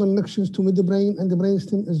with its connections to midbrain and the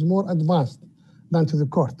brainstem is more advanced than to the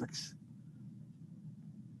cortex.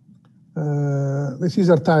 The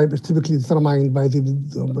seizure type is typically determined by the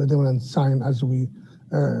predominant sign, as we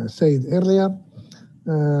said earlier.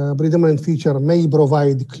 Predominant feature may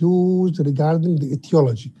provide clues regarding the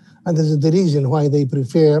etiology, and this is the reason why they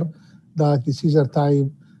prefer that the seizure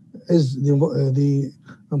type is the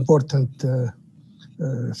important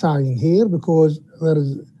sign here, because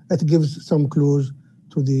it gives some clues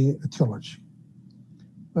to the etiology.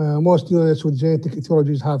 Most units with genetic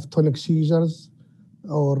etiologies have tonic seizures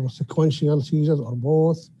or sequential seizures or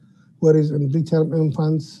both, whereas in preterm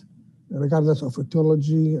infants, regardless of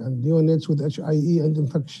etiology, and neonates with HIE and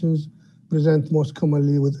infections present most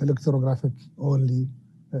commonly with electrographic only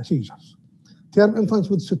seizures. Term infants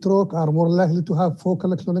with stroke are more likely to have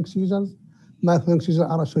focal clonic seizures. Myoclonic seizures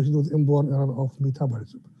are associated with inborn error of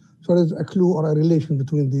metabolism. So there's a clue or a relation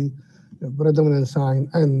between the predominant sign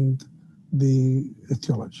and the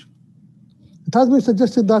etiology. It has been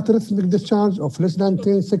suggested that rhythmic discharge of less than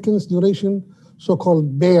 10 seconds duration,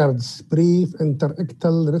 so-called BAIRDs, brief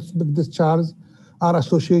interictal rhythmic discharge, are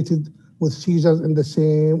associated with seizures in the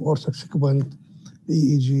same or subsequent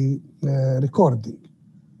EEG recording.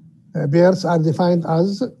 Pairs are defined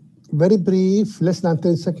as very brief, less than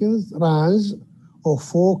 10 seconds, runs of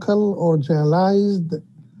focal or generalized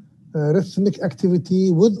rhythmic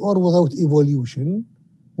activity with or without evolution,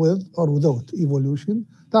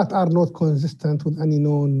 that are not consistent with any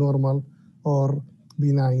known normal or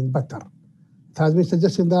benign pattern. It has been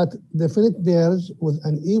suggested that definite pairs with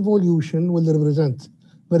an evolution will represent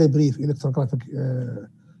very brief electrographic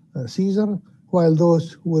seizure, while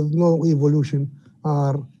those with no evolution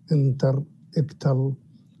are interictal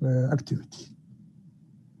activity.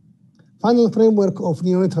 Final framework of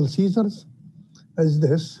neonatal seizures is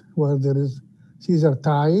this, where there is seizure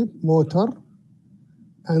type, motor,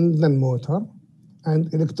 and non-motor, and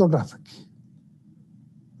electrographic.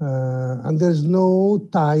 And there's no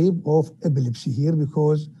type of epilepsy here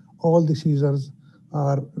because all the seizures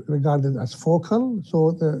are regarded as focal.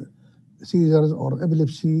 So the seizures or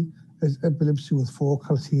epilepsy is epilepsy with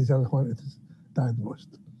focal seizures when it is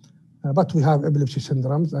diagnosed. But we have epilepsy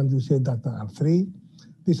syndromes, and we said that there are 3.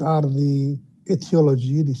 These are the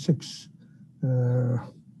etiology, the 6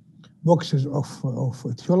 boxes of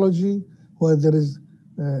etiology, where there is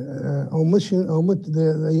they omit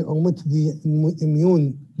the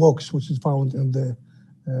immune box, which is found in the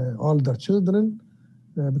older children,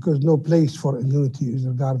 because no place for immunity is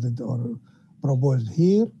regarded or proposed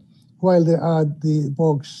here, while they add the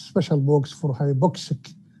box, special box for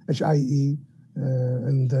hypoxic HIE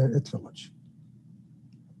in the etiology.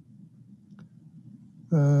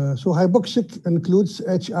 So hypoxic includes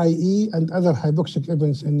HIE and other hypoxic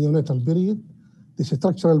events in neonatal period. The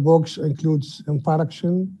structural box includes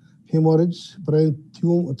infarction, hemorrhage, brain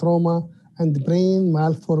trauma, and brain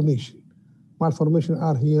malformation. Malformation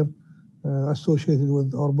are here associated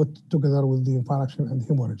with or put together with the infarction and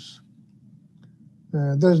hemorrhage.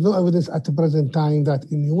 There is no evidence at the present time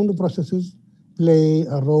that immune processes play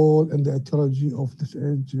a role in the etiology of this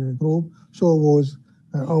age group, so was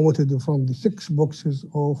omitted from the 6 boxes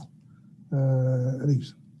of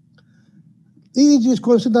reason. EEG is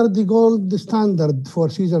considered the gold standard for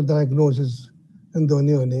seizure diagnosis in the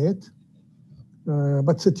neonate,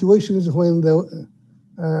 but situations when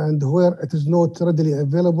and where it is not readily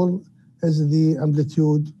available is the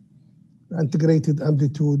amplitude, integrated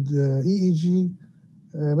amplitude EEG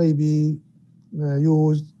may be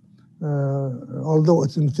used, although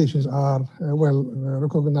its limitations are well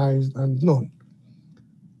recognized and known.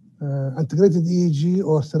 Integrated EEG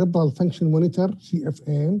or cerebral function monitor,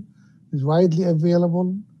 CFM, is widely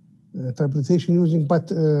available. Interpretation using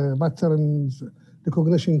patterns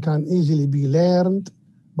recognition can easily be learned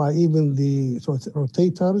by even the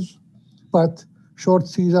rotators, but short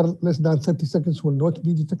seizure less than 30 seconds will not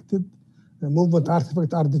be detected. Movement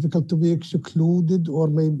artifacts are difficult to be excluded or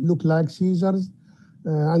may look like seizures,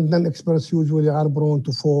 and non-experts usually are prone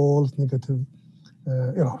to false negative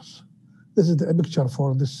errors. This is the picture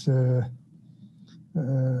for this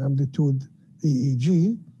amplitude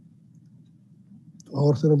EEG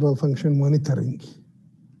or cerebral function monitoring.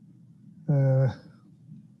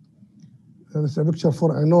 This is a picture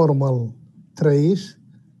for a normal trace.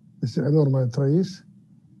 This is a normal trace.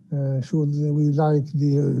 Should we like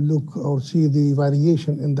the look or see the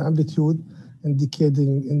variation in the amplitude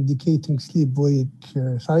indicating sleep-wake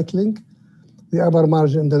cycling. The upper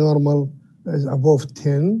margin in the normal is above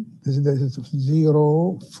 10. This is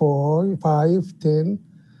 0, 4, 5, 10,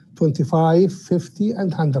 25, 50,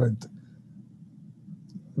 and 100.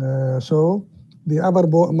 So the upper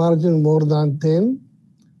margin more than 10,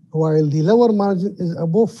 while the lower margin is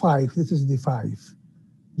above 5. This is the 5.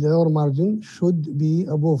 The lower margin should be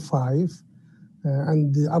above 5,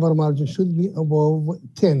 and the upper margin should be above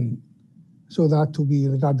 10, so that to be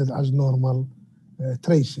regarded as normal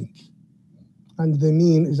tracing. And the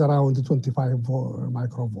mean is around 25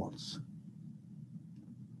 microvolts.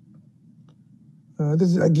 This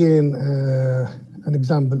is again an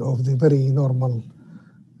example of the very normal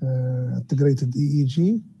integrated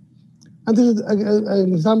EEG. And this is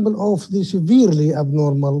an example of the severely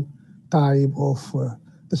abnormal type of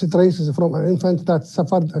this traces from an infant that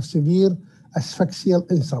suffered a severe asphyxial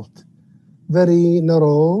insult. Very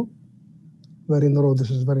narrow, this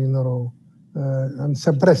is very narrow, and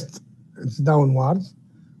suppressed, it's downwards,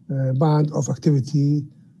 band of activity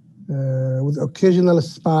with occasional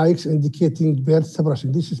spikes indicating birth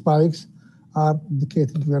suppression. These spikes are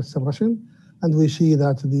indicating birth suppression, and we see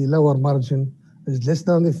that the lower margin is less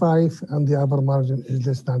than the 5 and the upper margin is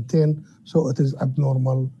less than 10, so it is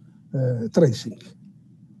abnormal tracing.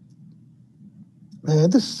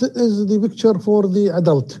 This is the picture for the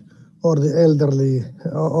adult or the elderly,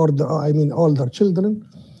 or the, older children,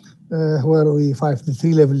 where we find the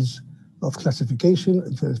 3 levels of classification.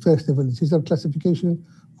 First level is seizure classification,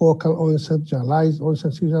 focal onset, generalized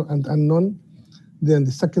onset seizure, and unknown. Then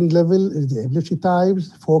the second level is the epilepsy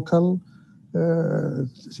types, focal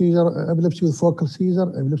seizure, epilepsy with focal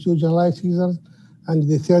seizure, epilepsy with generalized seizures, and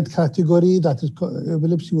the third category, that is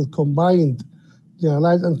epilepsy with combined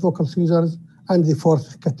generalized and focal seizures, and the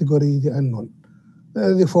fourth category, the unknown.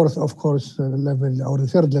 The fourth, of course, level, or the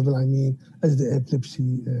third level, I mean, is the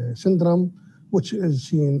epilepsy syndrome, which is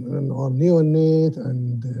seen in our neonate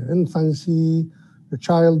and infancy,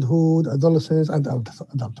 childhood, adolescence, and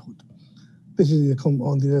adulthood. This is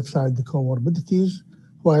on the left side, the comorbidities,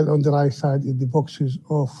 while on the right side is the boxes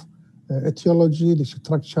of etiology, the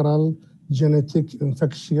structural, genetic,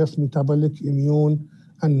 infectious, metabolic, immune,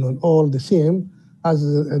 unknown, all the same as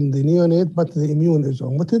in the neonate, but the immune is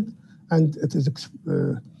omitted, and it is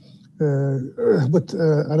but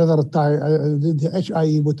another type, the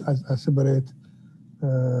HIE put as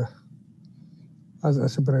a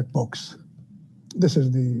separate box. This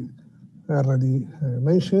is the already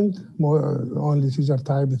mentioned, only seizure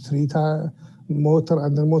type 3 motor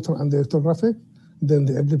and the orthographic, then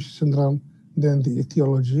the epilepsy syndrome, then the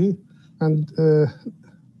etiology. And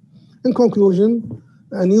in conclusion,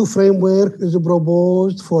 a new framework is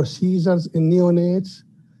proposed for seizures in neonates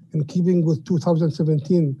in keeping with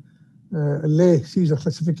 2017 ILAE seizure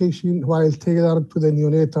classification while tailored to the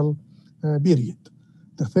neonatal period.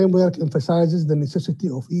 The framework emphasizes the necessity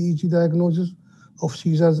of EEG diagnosis of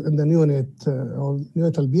seizures in the neonate or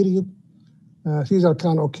neonatal period. Seizure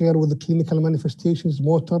can occur with the clinical manifestations,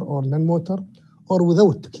 motor or non-motor, or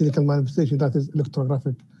without clinical manifestation, that is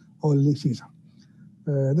electrographic only seizure.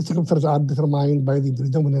 The factors are determined by the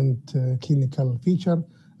predominant clinical feature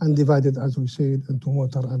and divided, as we said, into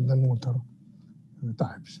motor and non-motor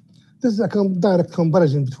types. This is a direct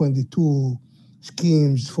comparison between the two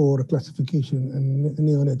schemes for classification in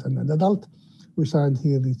neonate and adult. We find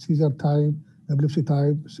here the seizure type, epilepsy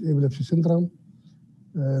type, epilepsy syndrome.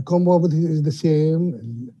 Comorbidity is the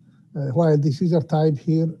same, while the seizure type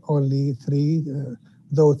here only 3,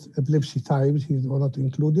 those epilepsy types here are not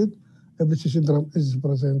included. Epilepsy syndrome is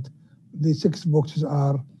present. The 6 boxes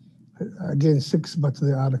are again 6, but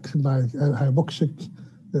they are by hypoxic.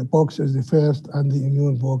 The box is the first, and the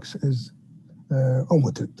immune box is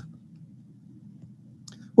omitted.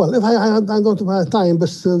 Well, if I don't have time, but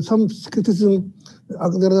some criticism,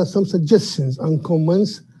 there are some suggestions and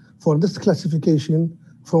comments for this classification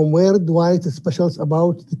from worldwide specialists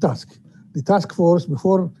about the task. The task force,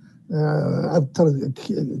 before, after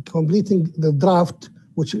completing the draft,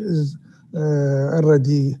 which is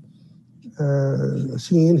already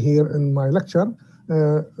seen here in my lecture,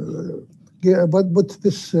 but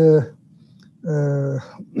this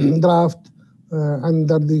draft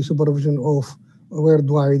under the supervision of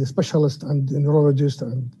worldwide specialists and neurologists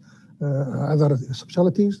and other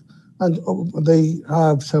specialties, and they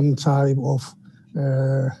have some type of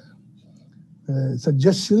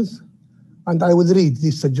suggestions, and I will read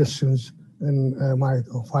these suggestions in my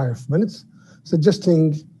 5 minutes.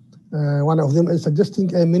 Suggesting, one of them is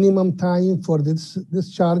suggesting a minimum time for this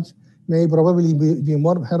discharge may probably be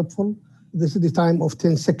more helpful. This is the time of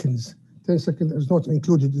 10 seconds. 10 seconds is not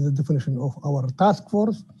included in the definition of our task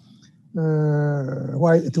force.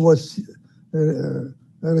 Why it was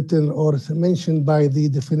written or mentioned by the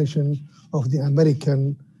definition of the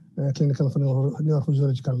American Clinical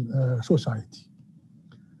Neurophysiological Society.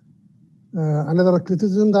 Another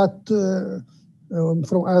criticism that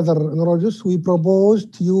from other neurologists, we propose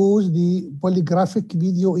to use the polygraphic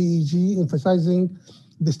video EEG, emphasizing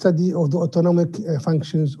the study of the autonomic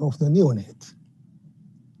functions of the neonate.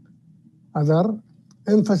 Other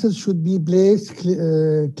emphasis should be placed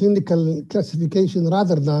clinical classification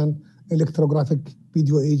rather than electrographic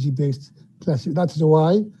video EEG based classification. That is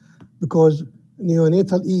why, because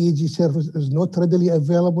neonatal EEG service is not readily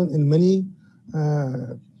available in many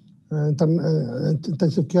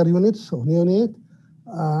intensive care units of neonate.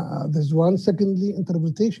 There's one. Secondly,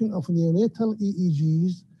 interpretation of neonatal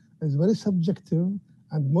EEGs is very subjective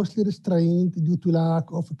and mostly restrained due to lack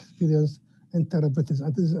of experience in therapeutics,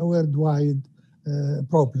 and this is a worldwide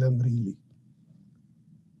problem, really.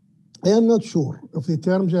 I am not sure if the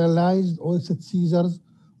term generalized onset seizures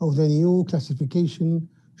of the new classification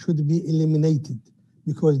should be eliminated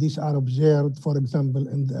because these are observed, for example,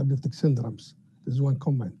 in the epileptic syndromes. This is one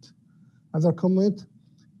comment. Other comment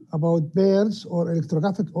about bears or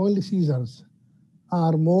electrographic only seizures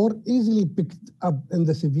are more easily picked up in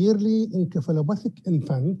the severely encephalopathic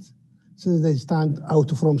infant since they stand out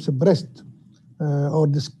from suppressed or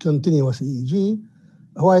discontinuous EEG,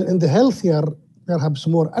 while in the healthier, perhaps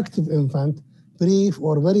more active infant, brief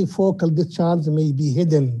or very focal discharge may be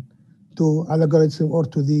hidden to algorithm or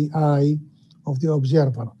to the eye of the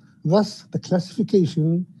observer. Thus, the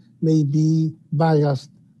classification may be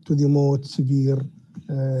biased to the more severe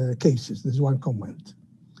cases. This is one comment.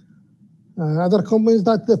 Other comment is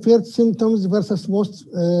that the first symptoms versus most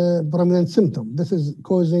prominent symptom. This is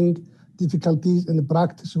causing difficulties in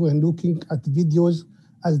practice when looking at videos,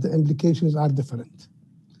 as the implications are different.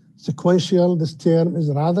 Sequential, this term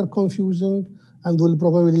is rather confusing and will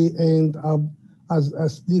probably end up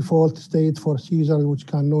as default state for seizures which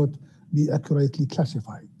cannot be accurately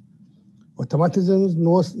classified. Automatisms,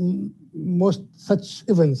 most such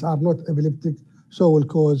events are not epileptic, so will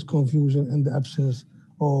cause confusion in the absence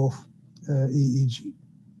of EEG.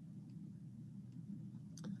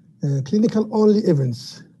 Clinical only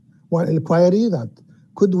events. One inquiry that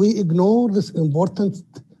could we ignore this important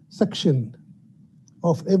section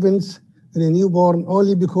of events in a newborn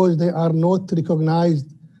only because they are not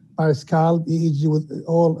recognized by scalp EEG with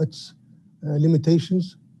all its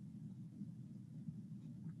limitations?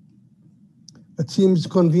 It seems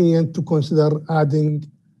convenient to consider adding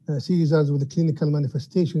seizures with clinical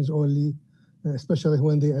manifestations only, especially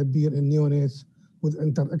when they appear in neonates with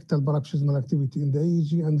interictal paroxysmal activity in the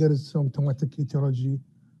EEG, and there is symptomatic etiology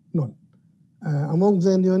none. Among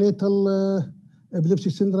the neonatal epilepsy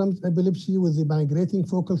syndromes, epilepsy with the migrating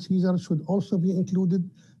focal seizure should also be included,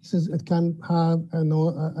 since it can have a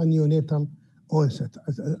neonatal onset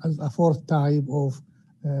as a fourth type of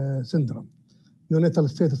syndrome. Neonatal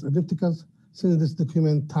status epilepticus, since this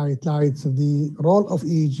document highlights the role of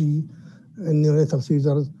EEG in neonatal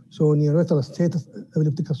seizures, so neonatal status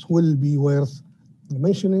epilepticus will be worth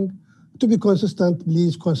mentioning. To be consistent,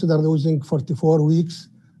 please consider using 44 weeks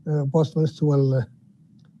post-menstrual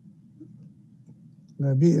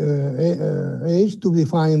age to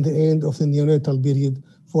define the end of the neonatal period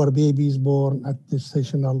for babies born at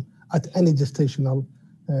any gestational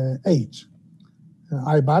age.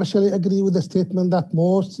 I partially agree with the statement that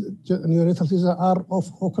most neonatal seizures are of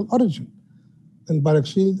focal origin. In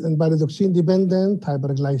paradoxine-dependent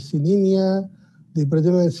hyperglycemia, the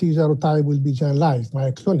predominant seizure type will be generalized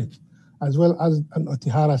myoclonic, as well as an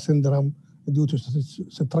Otihara syndrome due to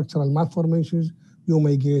structural malformations. You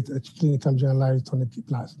may get a clinical generalized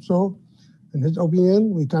tonic-plasm. So, in his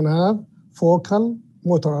opinion, we can have focal,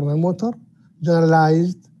 motor or non-motor,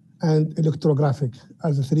 generalized, and electrographic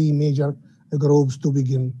as the three major groups to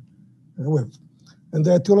begin with. In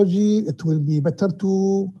the etiology, it will be better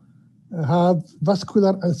to have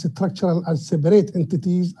vascular and structural as separate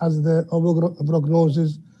entities, as the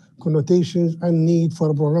prognosis, connotations, and need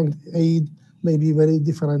for prolonged aid may be very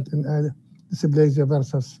different in dysplasia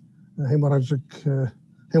versus hemorrhage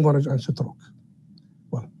and stroke.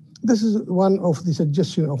 Well, this is one of the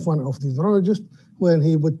suggestions of one of the neurologists when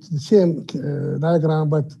he put the same diagram,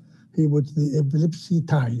 but he put the epilepsy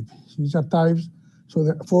type. These are types, so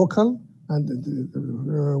the focal and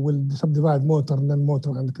will subdivide motor,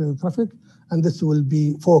 non-motor, and electrographic, and this will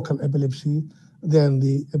be focal epilepsy, then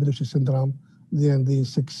the epilepsy syndrome, then the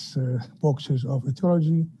 6 boxes of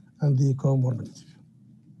etiology, and the comorbidity.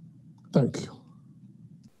 Thank you.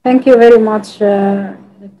 Thank you very much,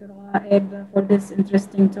 Dr. Waeb, for this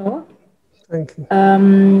interesting talk. Thank you.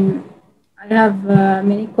 I have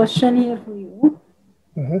many questions here for you.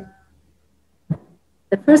 Mm-hmm.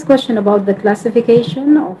 The first question about the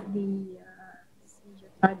classification of the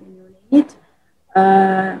seizure type in neonate.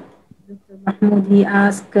 Dr. Mahmoud, he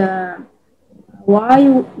asked why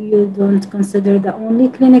you don't consider the only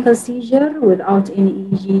clinical seizure without any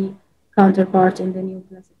EEG counterpart in the new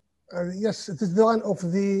classification? Yes, it is one of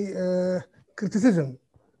the criticism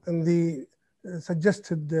and the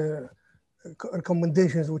suggested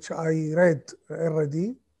recommendations which I read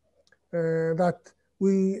already, that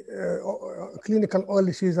we clinical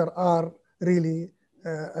only seizures are really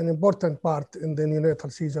an important part in the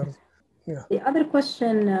neonatal seizures. Yeah. The other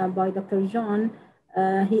question by Dr. John,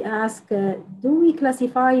 he asked, do we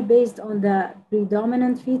classify based on the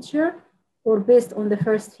predominant feature or based on the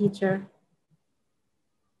first feature?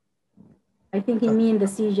 I think he means the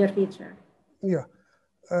seizure feature. Yeah.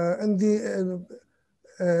 In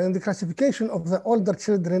the classification of the older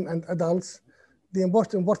children and adults, the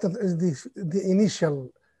important is the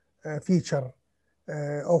initial feature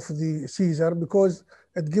of the seizure, because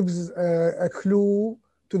it gives a clue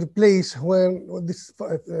to the place when this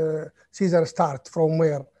seizure starts, from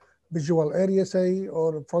where, visual area, say,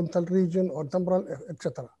 or frontal region, or temporal,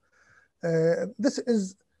 etc. This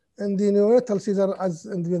is in the neonatal seizure, as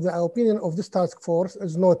in the opinion of this task force,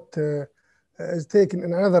 is not is taken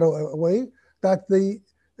in another way, that they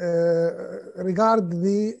regard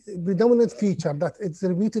the predominant feature, that it's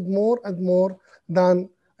repeated more and more than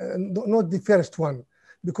not the first one,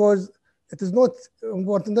 because it is not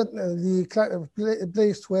important that the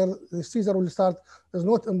place where the seizure will start is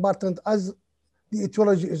not important as the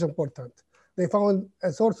etiology is important. They found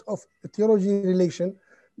a sort of etiology relation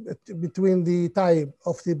between the type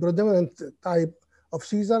of the predominant type of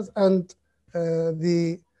seizures and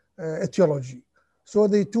the etiology. So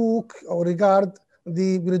they took or regard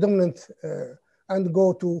the predominant and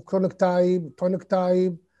go to chronic type, tonic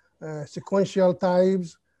type, sequential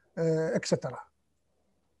types, etc.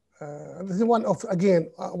 This is one of,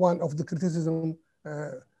 again, one of the criticism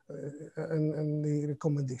and the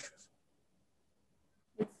recommendations.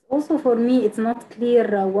 It's also, for me, it's not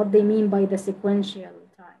clear what they mean by the sequential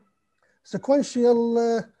type.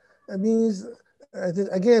 Sequential means,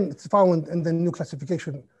 again, it's found in the new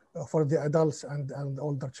classification for the adults and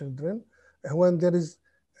older children, when there is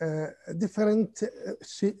different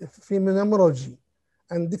phenomenology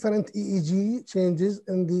and different EEG changes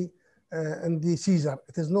in the seizure.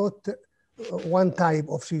 It is not one type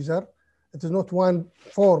of seizure. It is not one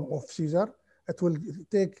form of seizure. It will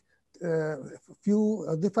take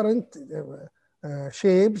few different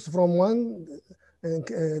shapes from one,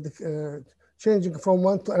 changing from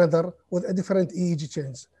one to another with a different EEG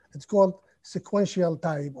change. It's called sequential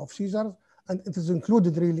type of seizures, and it is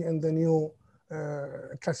included really in the new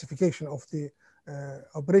classification of the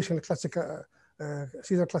operational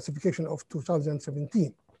seizure classification of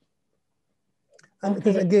 2017. And it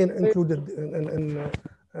is again included in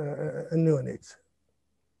neonates.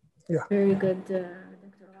 Yeah. Very good,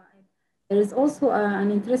 Dr. Raed. There is also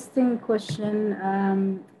an interesting question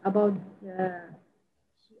about,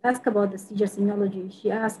 she asked about the seizure semiology.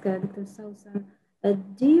 She asked Dr. Sousan,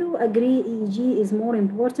 do you agree EEG is more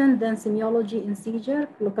important than semiology in seizure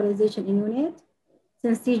localization in neonate,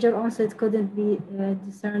 since seizure onset couldn't be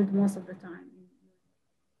discerned most of the time?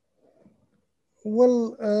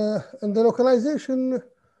 Well, in the localization,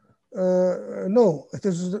 no, it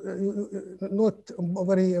is not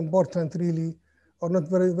very important really, or not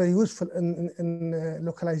very useful in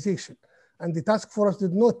localization. And the task force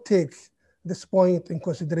did not take this point in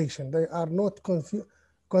consideration. They are not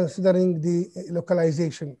considering the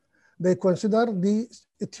localization. They consider the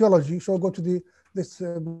etiology. So go to this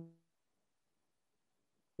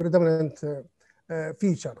predominant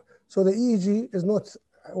feature. So the EEG is not,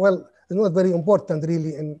 well, is not very important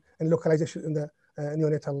really in localization in the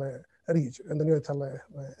neonatal region, in the neonatal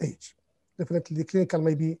age. Definitely the clinical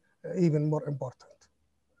may be even more important.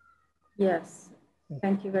 Yes,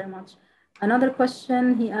 thank you very much. Another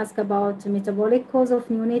question he asked about metabolic cause of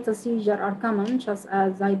neonatal seizure are common, such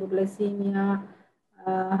as hypoglycemia,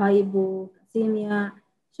 hypocalcemia.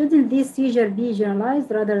 Shouldn't these seizures be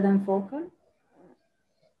generalized rather than focal?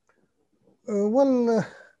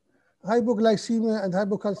 Hypoglycemia and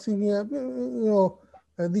hypocalcemia,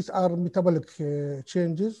 these are metabolic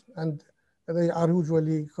changes, and they are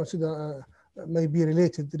usually considered may be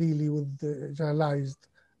related really with the generalized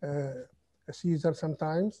seizure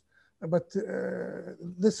sometimes. But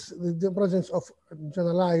the presence of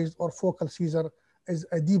generalized or focal seizure is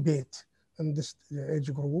a debate in this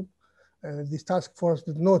age group. This task force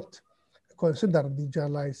did not consider the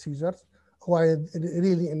generalized seizures, while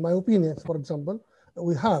really, in my opinion, for example,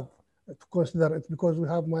 we have to consider it because we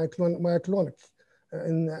have myoclonic.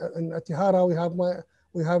 In Atihara,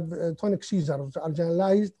 we have tonic seizures are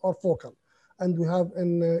generalized or focal, and we have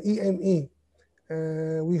in EME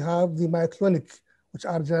we have the myoclonic, which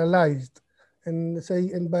are generalized. And say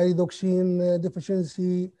in pyridoxine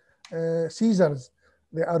deficiency seizures,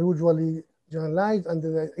 they are usually generalized, and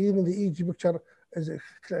even the EEG picture is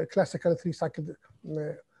a classical 3-cycle.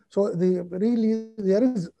 So really there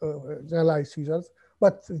is generalized seizures,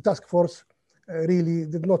 but the task force really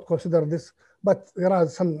did not consider this. But there are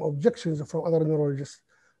some objections from other neurologists.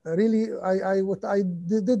 Really, what I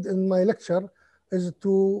did in my lecture is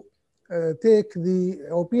to take the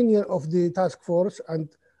opinion of the task force and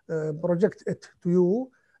project it to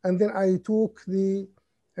you. And then I took the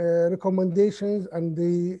recommendations and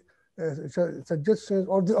the suggestions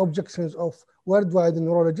or the objections of worldwide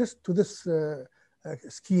neurologists to this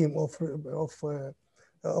scheme of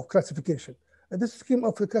classification. This scheme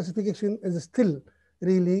of classification is still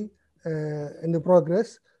really in the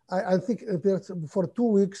progress. I think for 2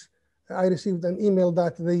 weeks, I received an email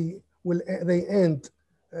that they end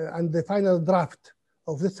and the final draft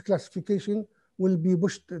of this classification will be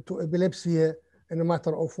pushed to epilepsy in a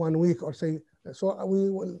matter of 1 week or say. So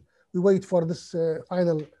we wait for this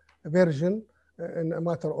final version in a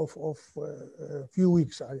matter of few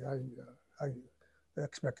weeks, I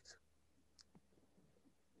expect.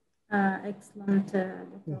 Excellent,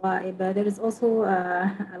 Dr. Waib. There is also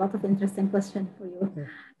a lot of interesting question for you.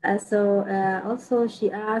 Also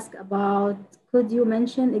she asked about, could you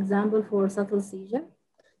mention example for subtle seizure?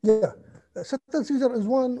 Yeah, subtle seizure is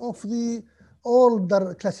one of the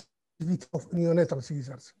older classifications of neonatal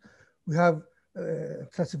seizures. We have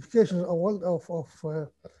classifications of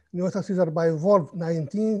neonatal seizure by Wolf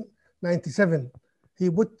 1997. He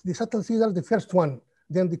put the subtle seizure, the first one,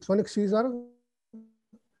 then the clonic seizure,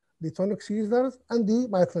 the tonic seizures, and the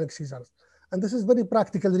myoclonic seizures. And this is very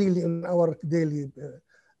practical, really, in our daily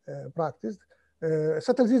practice.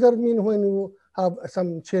 Subtle seizure means when you have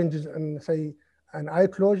some changes in, say, an eye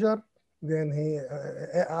closure, then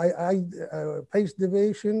face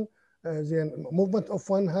deviation, then movement of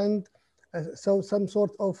one hand, so some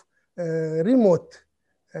sort of remote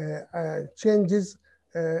changes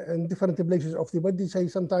in different places of the body, say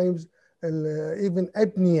sometimes even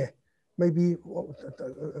apnea, maybe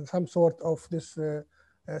some sort of this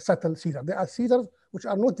subtle seizure. There are seizures which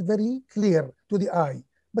are not very clear to the eye,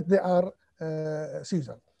 but they are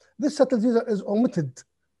seizures. This subtle seizure is omitted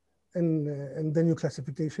in the new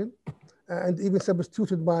classification and even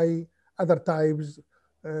substituted by other types,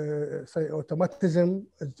 say automatism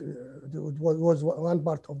was one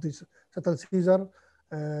part of this subtle seizure,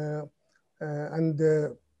 and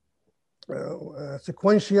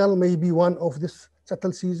sequential may be one of this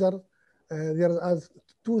subtle seizure. There are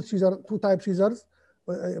two type seizures,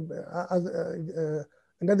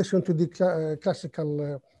 in addition to the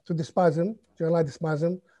classical, to the spasm, generalized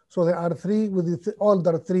spasm. So there are three, with the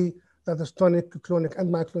older three, that is tonic, clonic, and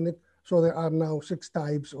myoclonic. So there are now 6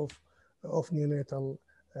 types of neonatal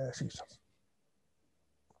seizures.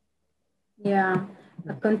 Yeah,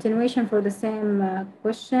 a continuation for the same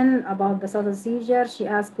question about the subtle seizure. She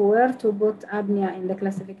asked where to put apnea in the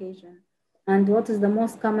classification, and what is the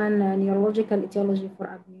most common neurological etiology for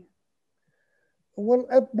apnea? Well,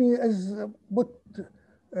 apnea is put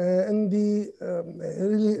in the,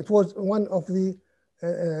 really it was one of the,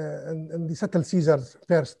 in the subtle seizures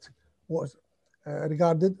first was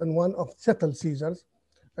regarded, and one of subtle seizures.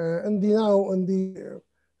 And now in the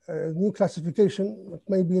new classification, it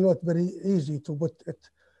may be not very easy to put it.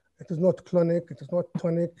 It is not clonic, it is not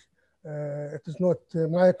tonic, it is not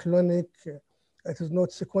myoclonic, it is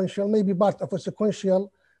not sequential, maybe part of a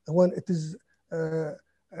sequential when it is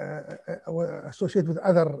associated with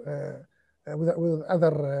other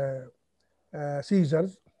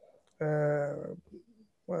seizures.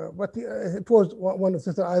 But it was one of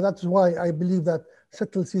the, that's why I believe that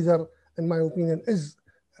subtle seizure, in my opinion, is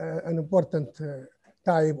an important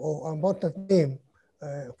type or important name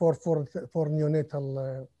for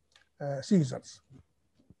neonatal seizures.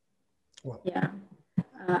 Well. Yeah.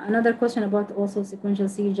 Another question about also sequential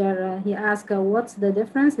seizure. He asked, what's the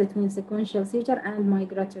difference between sequential seizure and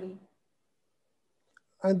migratory?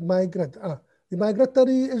 And the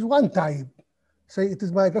migratory is one type. Say it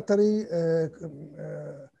is migratory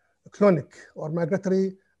clonic or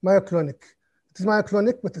migratory myoclonic. It is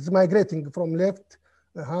myoclonic, but it's migrating from left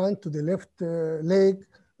hand to the left leg,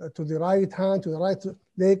 to the right hand, to the right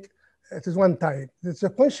leg. It is one type. The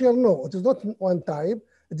sequential, no, it is not one type.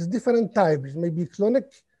 It is different types, maybe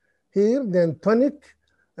clonic here, then tonic,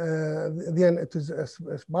 then it is a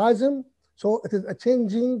spasm. So it is a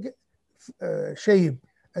changing shape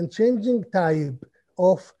and changing type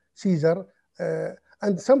of seizure.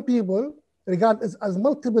 And some people regard it as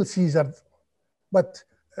multiple seizures, but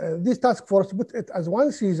this task force put it as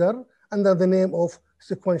one seizure under the name of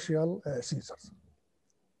sequential seizures.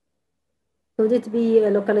 Could it be a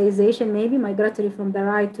localization, maybe migratory from the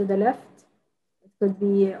right to the left? It could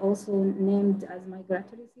be also named as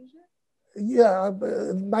migratory seizure? Yeah,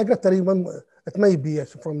 migratory, it may be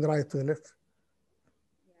yes, from the right to the left.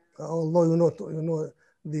 Yeah. Although in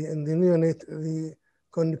the neonate, the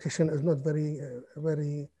communication is not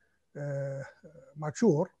very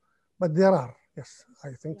mature, but there are, yes,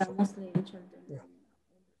 I think so. Mostly in children. Yeah.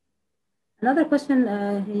 Another question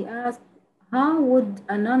he asked, how would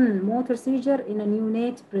a non-motor seizure in a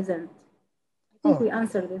neonate present? I think we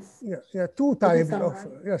answered this. Yeah, two types of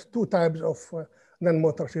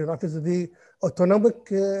non-motor seizure. That is the autonomic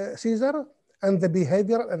seizure and the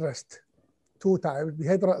behavioral arrest. Two types,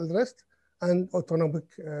 behavioral arrest and autonomic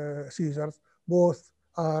seizures. Both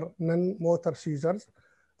are non-motor seizures,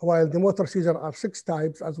 while the motor seizure are 6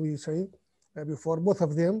 types, as we say before. Both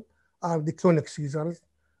of them are the clonic seizures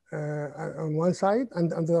on one side,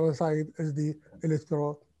 and on the other side is the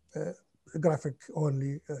electrographic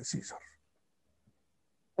only seizure.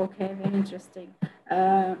 Okay, very interesting.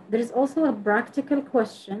 There is also a practical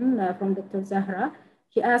question from Dr. Zahra.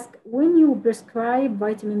 She asked, when you prescribe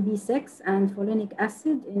vitamin B6 and folinic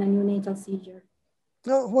acid in a neonatal seizure?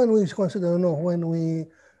 No, when we consider, no, when we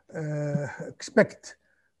expect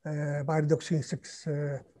pyridoxine 6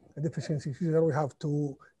 deficiency seizure, we have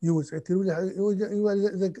to use it.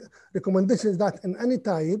 The recommendation is that in any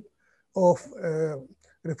type of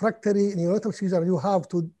refractory neonatal seizure, you have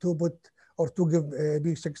to put or to give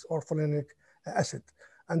B6 or folinic acid.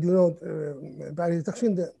 And you know,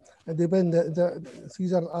 pyridoxine, the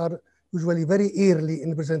seizures are usually very early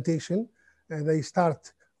in presentation. They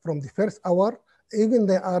start from the first hour. Even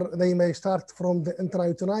they may start from the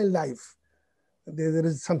intrauterine life. There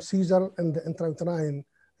is some seizure in the intrauterine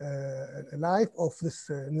life of this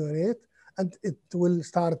neonate, and it will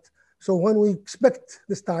start. So when we expect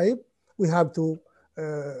this type, we have to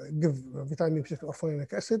give vitamin B6 or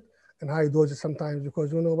folinic acid in high doses sometimes,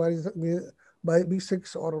 because you know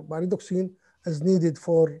B6 or pyridoxine is needed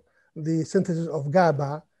for the synthesis of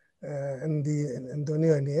GABA in the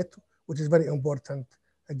neonate, which is very important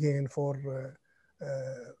again for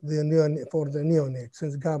the neonate,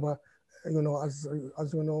 since GABA, you know, as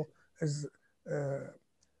you know, is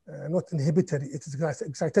not inhibitory, it is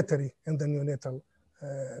excitatory in the neonatal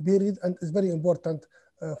period, and is very important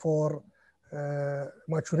for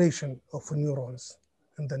maturation of neurons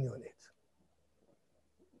in the neonate.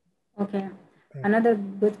 Okay, another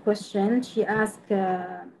good question. She asked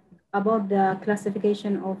about the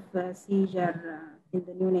classification of seizure in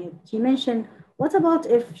the neonate. She mentioned, what about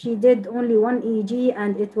if she did only one EEG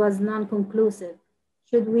and it was non-conclusive?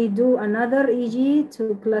 Should we do another EEG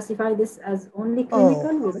to classify this as only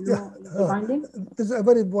clinical with no finding? This is a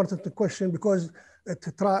very important question, because it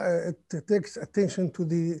takes attention to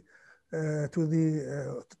the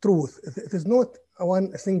truth. It is not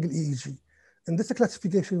a single EEG. In this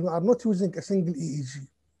classification, we are not using a single EEG.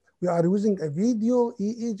 We are using a video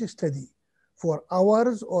EEG study for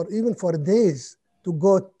hours or even for days to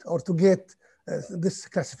get this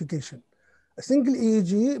classification. A single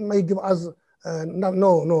EEG may give us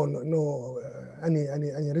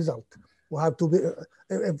any result. We have to be,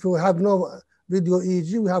 if we have no video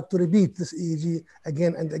EEG, we have to repeat this EEG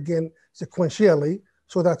again and again sequentially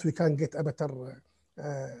so that we can get a better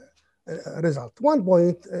result. One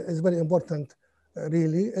point is very important,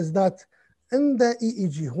 really, is that in the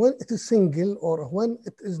EEG, when it is single or when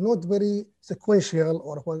it is not very sequential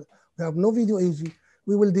or when we have no video EEG,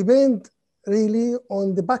 we will depend really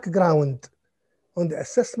on the background, on the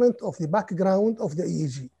assessment of the background of the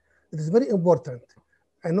EEG. It is very important.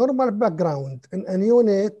 A normal background in a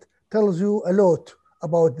neonate tells you a lot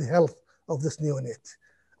about the health of this neonate.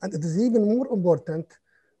 And it is even more important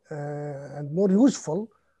and more useful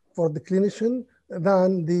for the clinician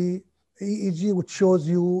than the EEG, which shows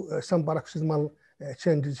you some paroxysmal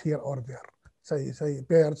changes here or there, say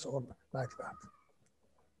pairs or like that.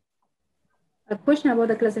 A question about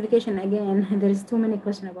the classification again. There is too many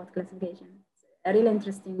questions about classification. It's a really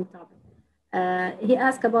interesting topic. He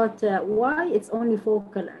asked about why it's only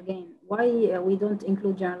focal again. Why we don't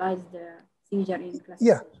include generalized seizure in classification?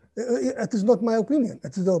 Yeah, it is not my opinion.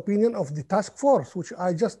 It is the opinion of the task force, which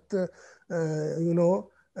I just, you know,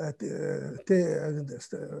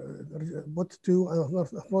 put to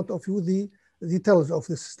in front of you the details of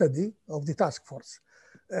this study of the task force.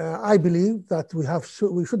 I believe that we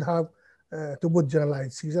should have to put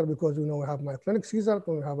generalized seizure, because you know we have myoclonic seizure,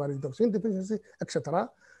 we have pyridoxine deficiency, etc.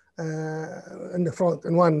 In the front,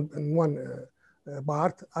 in one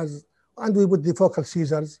part, and we put the focal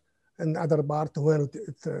seizures in the other part where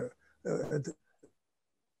it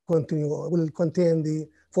will contain the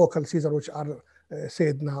focal seizure, which are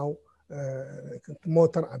said now,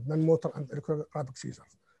 motor and non-motor and electrographic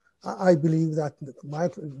seizures. I believe that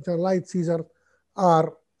generalized seizures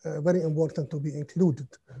are very important to be included,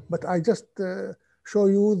 but I just show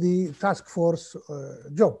you the task force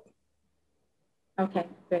job. Okay,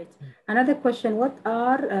 great. Another question, what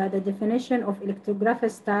are the definition of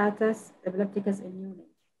electrographic status epilepticus in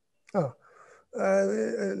neonates?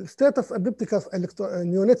 Status epilepticus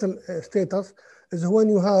neonatal status is when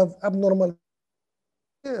you have abnormal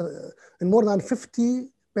in more than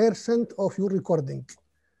 50% of your recording.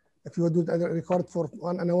 If you do a record for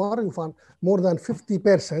 1 hour, you find more than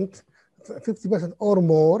 50% or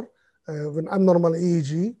more with abnormal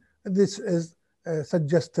EEG. This is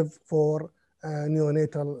suggestive for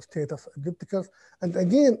neonatal status epilepticus. And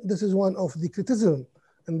again, this is one of the criticism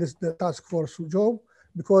in this task force job,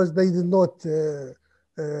 because they did not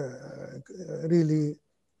really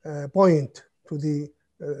point to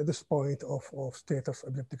this point of status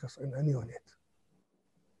epilepticus in a neonate.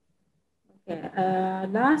 Okay,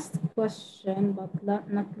 last question, but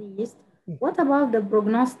not least. What about the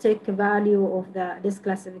prognostic value of this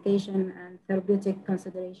classification and therapeutic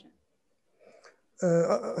consideration?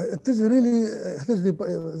 It is really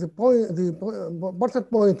the point. The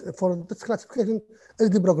important point for this classification is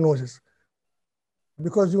the prognosis,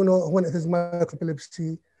 because when it is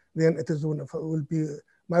microepilepsy, then it is will be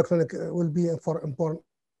myoclonic will be for important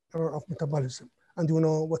error of metabolism, and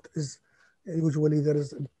what is usually there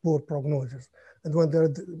is poor prognosis, and when there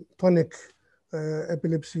is tonic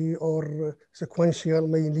epilepsy or sequential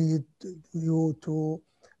may lead you to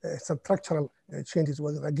some structural changes,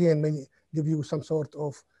 which again may give you some sort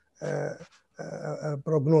of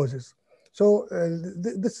prognosis. So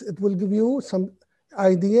it will give you some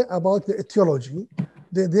idea about the etiology.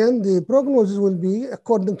 Then the prognosis will be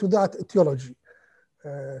according to that etiology.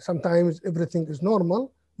 Sometimes everything is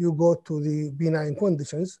normal. You go to the benign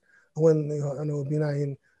conditions when you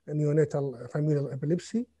benign neonatal familial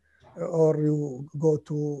epilepsy, or you go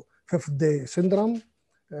to fifth day syndrome,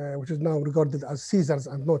 which is now regarded as seizures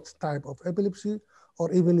and not type of epilepsy,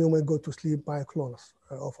 or even you may go to sleep myoclonus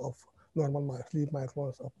of normal sleep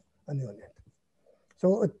myoclonus of a neonate.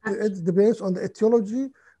 So it depends on the etiology,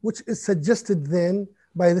 which is suggested then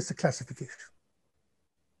by this classification.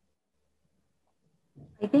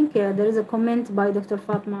 I think there is a comment by Dr.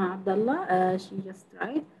 Fatma Abdallah. She just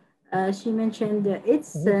right. She mentioned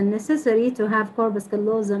it's necessary to have corpus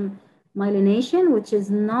callosum myelination, which is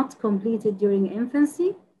not completed during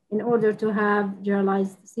infancy, in order to have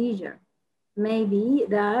generalized seizure. Maybe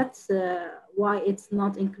that's why it's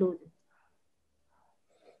not included.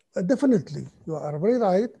 Definitely, you are very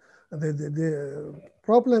right. The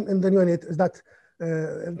problem in the neonate is that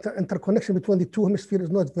interconnection between the two hemispheres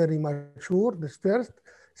is not very mature, this first.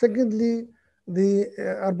 Secondly, the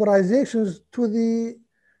arborizations to the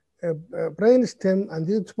brainstem and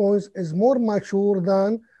the points is more mature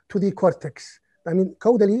than to the cortex. I mean,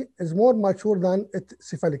 caudally is more mature than it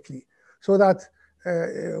cephalically. So that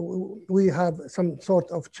we have some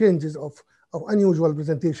sort of changes of unusual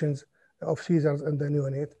presentations of seizures in the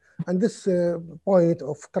neonate. And this point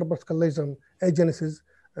of corpus callosum agenesis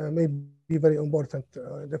may be very important,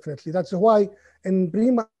 definitely. That's why in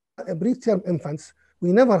preterm infants,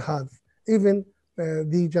 we never have even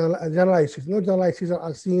the generalized seizures. No generalized seizures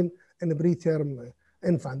are seen in the preterm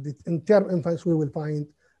infant. In term infants, we will find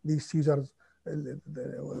these seizures,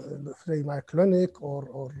 say, myoclonic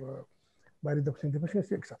or by reduction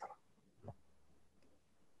deficiency, etc.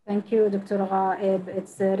 Thank you, Dr. Ghaib.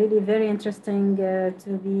 It's really very interesting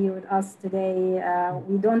to be with us today.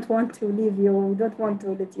 We don't want to leave you. We don't want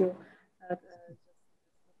to let you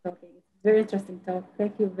talking. It's very interesting talk.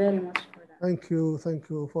 Thank you very much for that. Thank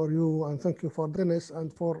you for you, and thank you for Dennis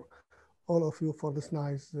and for all of you for this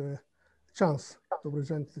nice chance to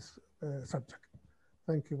present this subject.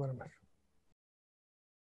 Thank you very much.